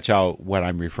you sketch out what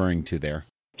I'm referring to there?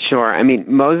 Sure. I mean,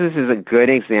 Moses is a good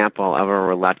example of a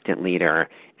reluctant leader,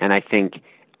 and I think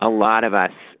a lot of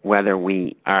us, whether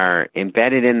we are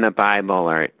embedded in the Bible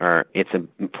or it's an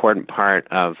important part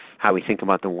of how we think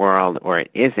about the world or it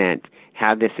isn't,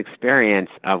 have this experience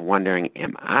of wondering,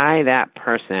 am I that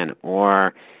person?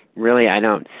 Or really, I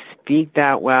don't speak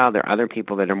that well. There are other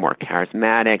people that are more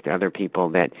charismatic. There are other people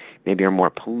that maybe are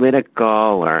more political,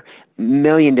 or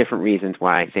million different reasons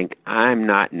why I think I'm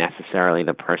not necessarily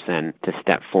the person to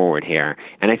step forward here.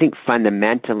 And I think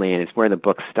fundamentally, and it's where the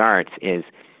book starts, is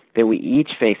that we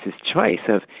each face this choice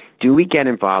of, do we get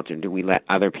involved or do we let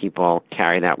other people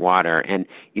carry that water? And,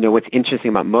 what's interesting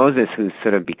about Moses, who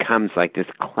sort of becomes like this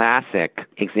classic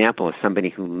example of somebody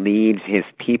who leads his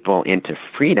people into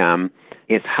freedom,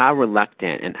 is how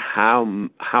reluctant and how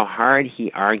hard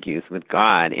he argues with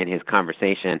God in his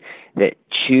conversation that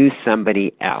choose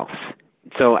somebody else.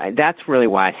 So that's really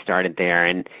why I started there.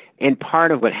 And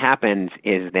part of what happens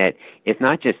is that it's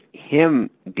not just him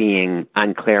being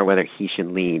unclear whether he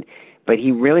should lead, but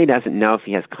he really doesn't know if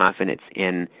he has confidence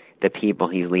in the people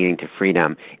he's leading to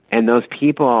freedom. And those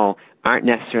people aren't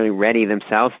necessarily ready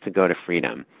themselves to go to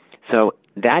freedom. So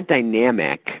that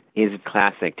dynamic is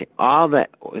classic to all the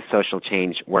social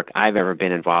change work I've ever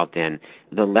been involved in.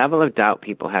 The level of doubt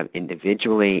people have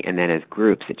individually and then as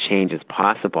groups that change is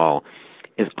possible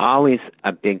is always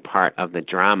a big part of the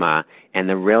drama, and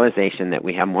the realization that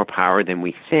we have more power than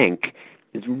we think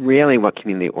is really what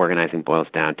community organizing boils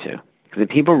down to. Because if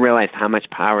people realize how much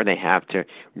power they have to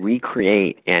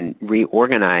recreate and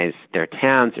reorganize their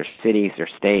towns, their cities, their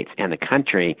states, and the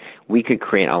country, we could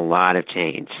create a lot of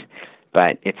change.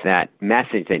 But it's that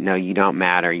message that, no, you don't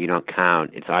matter, you don't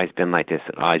count, it's always been like this,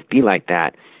 it'll always be like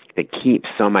that keeps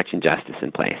so much injustice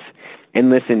in place. And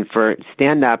listen, for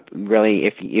stand-up, really,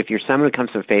 if you're someone who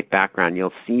comes from a faith background,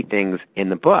 you'll see things in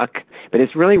the book, but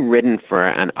it's really written for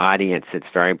an audience that's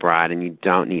very broad, and you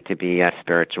don't need to be a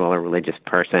spiritual or religious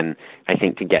person, I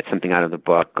think, to get something out of the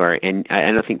book. And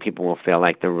I don't think people will feel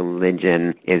like the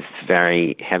religion is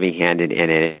very heavy-handed in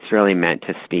it. It's really meant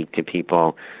to speak to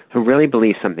people who really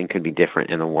believe something could be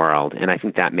different in the world, and I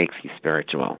think that makes you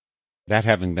spiritual. That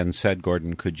having been said,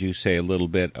 Gordon, could you say a little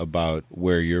bit about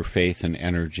where your faith and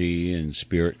energy and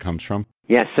spirit comes from?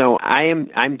 Yeah, so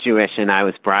I'm Jewish, and I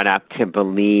was brought up to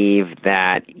believe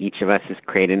that each of us is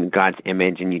created in God's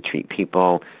image, and you treat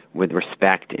people with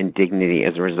respect and dignity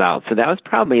as a result. So that was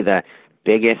probably the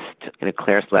biggest and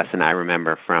clearest lesson I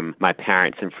remember from my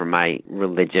parents and from my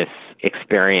religious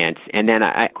experience. And then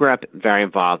I grew up very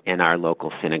involved in our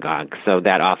local synagogue, so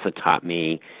that also taught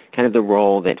me kind of the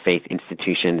role that faith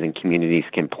institutions and communities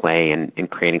can play in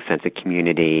creating a sense of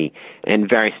community, and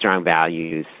very strong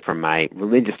values from my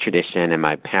religious tradition and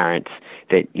my parents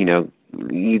that,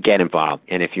 you get involved.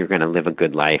 And if you're going to live a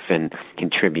good life and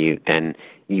contribute, then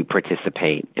you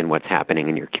participate in what's happening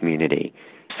in your community.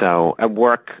 So I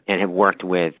work and have worked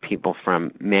with people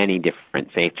from many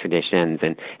different faith traditions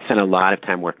and spent a lot of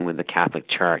time working with the Catholic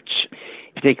Church,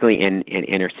 particularly in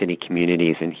inner city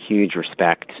communities, and huge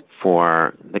respect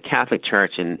for the Catholic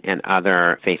Church and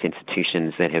other faith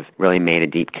institutions that have really made a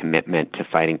deep commitment to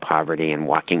fighting poverty and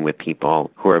walking with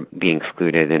people who are being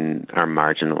excluded and are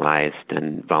marginalized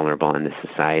and vulnerable in this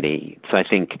society. So I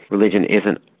think religion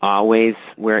isn't always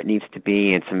where it needs to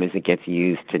be, and sometimes it gets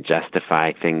used to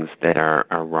justify things that are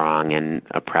wrong and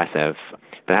oppressive.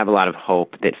 But I have a lot of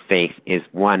hope that faith is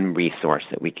one resource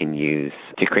that we can use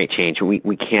to create change.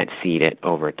 We can't cede it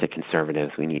over to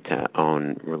conservatives. We need to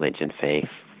own religion, faith,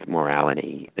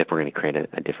 morality, if we're going to create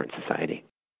a different society.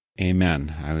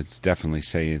 Amen. I would definitely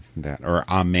say that, or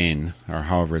amen, or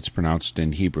however it's pronounced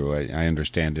in Hebrew. I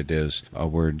understand it is a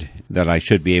word that I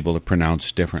should be able to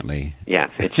pronounce differently.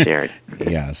 Yes, it's shared.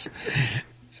 Yes.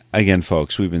 Again,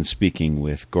 folks, we've been speaking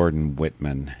with Gordon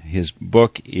Whitman. His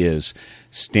book is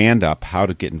Stand Up, How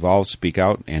to Get Involved, Speak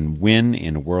Out, and Win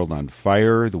in a World on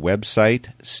Fire. The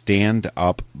website,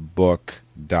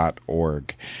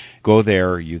 standupbook.org. Go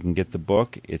there. You can get the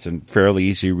book. It's a fairly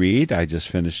easy read. I just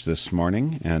finished this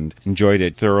morning and enjoyed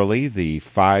it thoroughly. The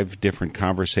 5 different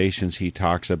conversations he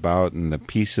talks about and the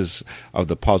pieces of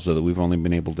the puzzle that we've only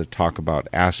been able to talk about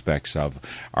aspects of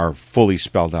are fully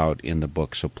spelled out in the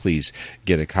book. So please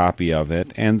get a copy of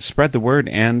it and spread the word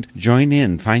and join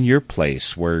in. Find your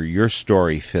place where your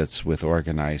story fits with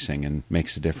organizing and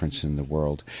makes a difference in the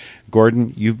world.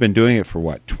 Gordon, you've been doing it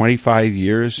for 25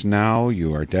 years now.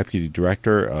 You are Deputy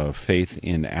Director of Faith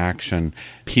in Action.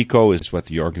 PICO is what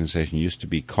the organization used to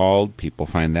be called. People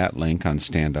find that link on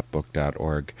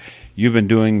standupbook.org. You've been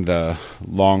doing the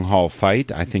long haul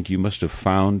fight. I think you must have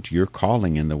found your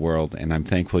calling in the world, and I'm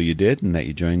thankful you did and that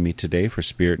you joined me today for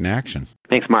Spirit in Action.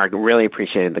 Thanks, Mark. Really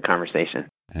appreciated the conversation.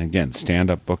 And again,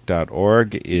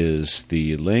 standupbook.org is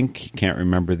the link. You can't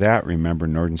remember that. Remember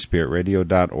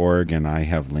northernspiritradio.org, and I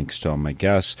have links to all my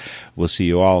guests. We'll see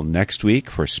you all next week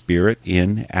for Spirit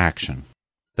in Action.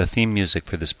 The theme music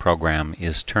for this program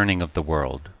is Turning of the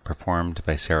World, performed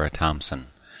by Sarah Thompson.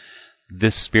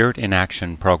 This Spirit in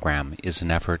Action program is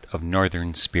an effort of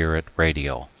Northern Spirit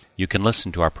Radio. You can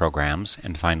listen to our programs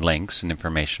and find links and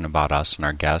information about us and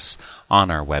our guests on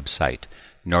our website,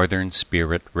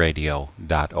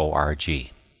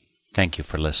 northernspiritradio.org. Thank you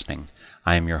for listening.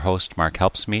 I am your host, Mark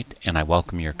Helpsmeet, and I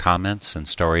welcome your comments and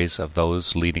stories of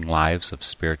those leading lives of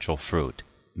spiritual fruit.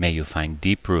 May you find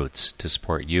deep roots to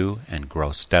support you and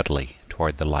grow steadily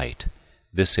toward the light.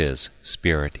 This is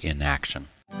Spirit in Action.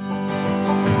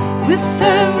 With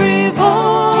every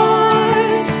voice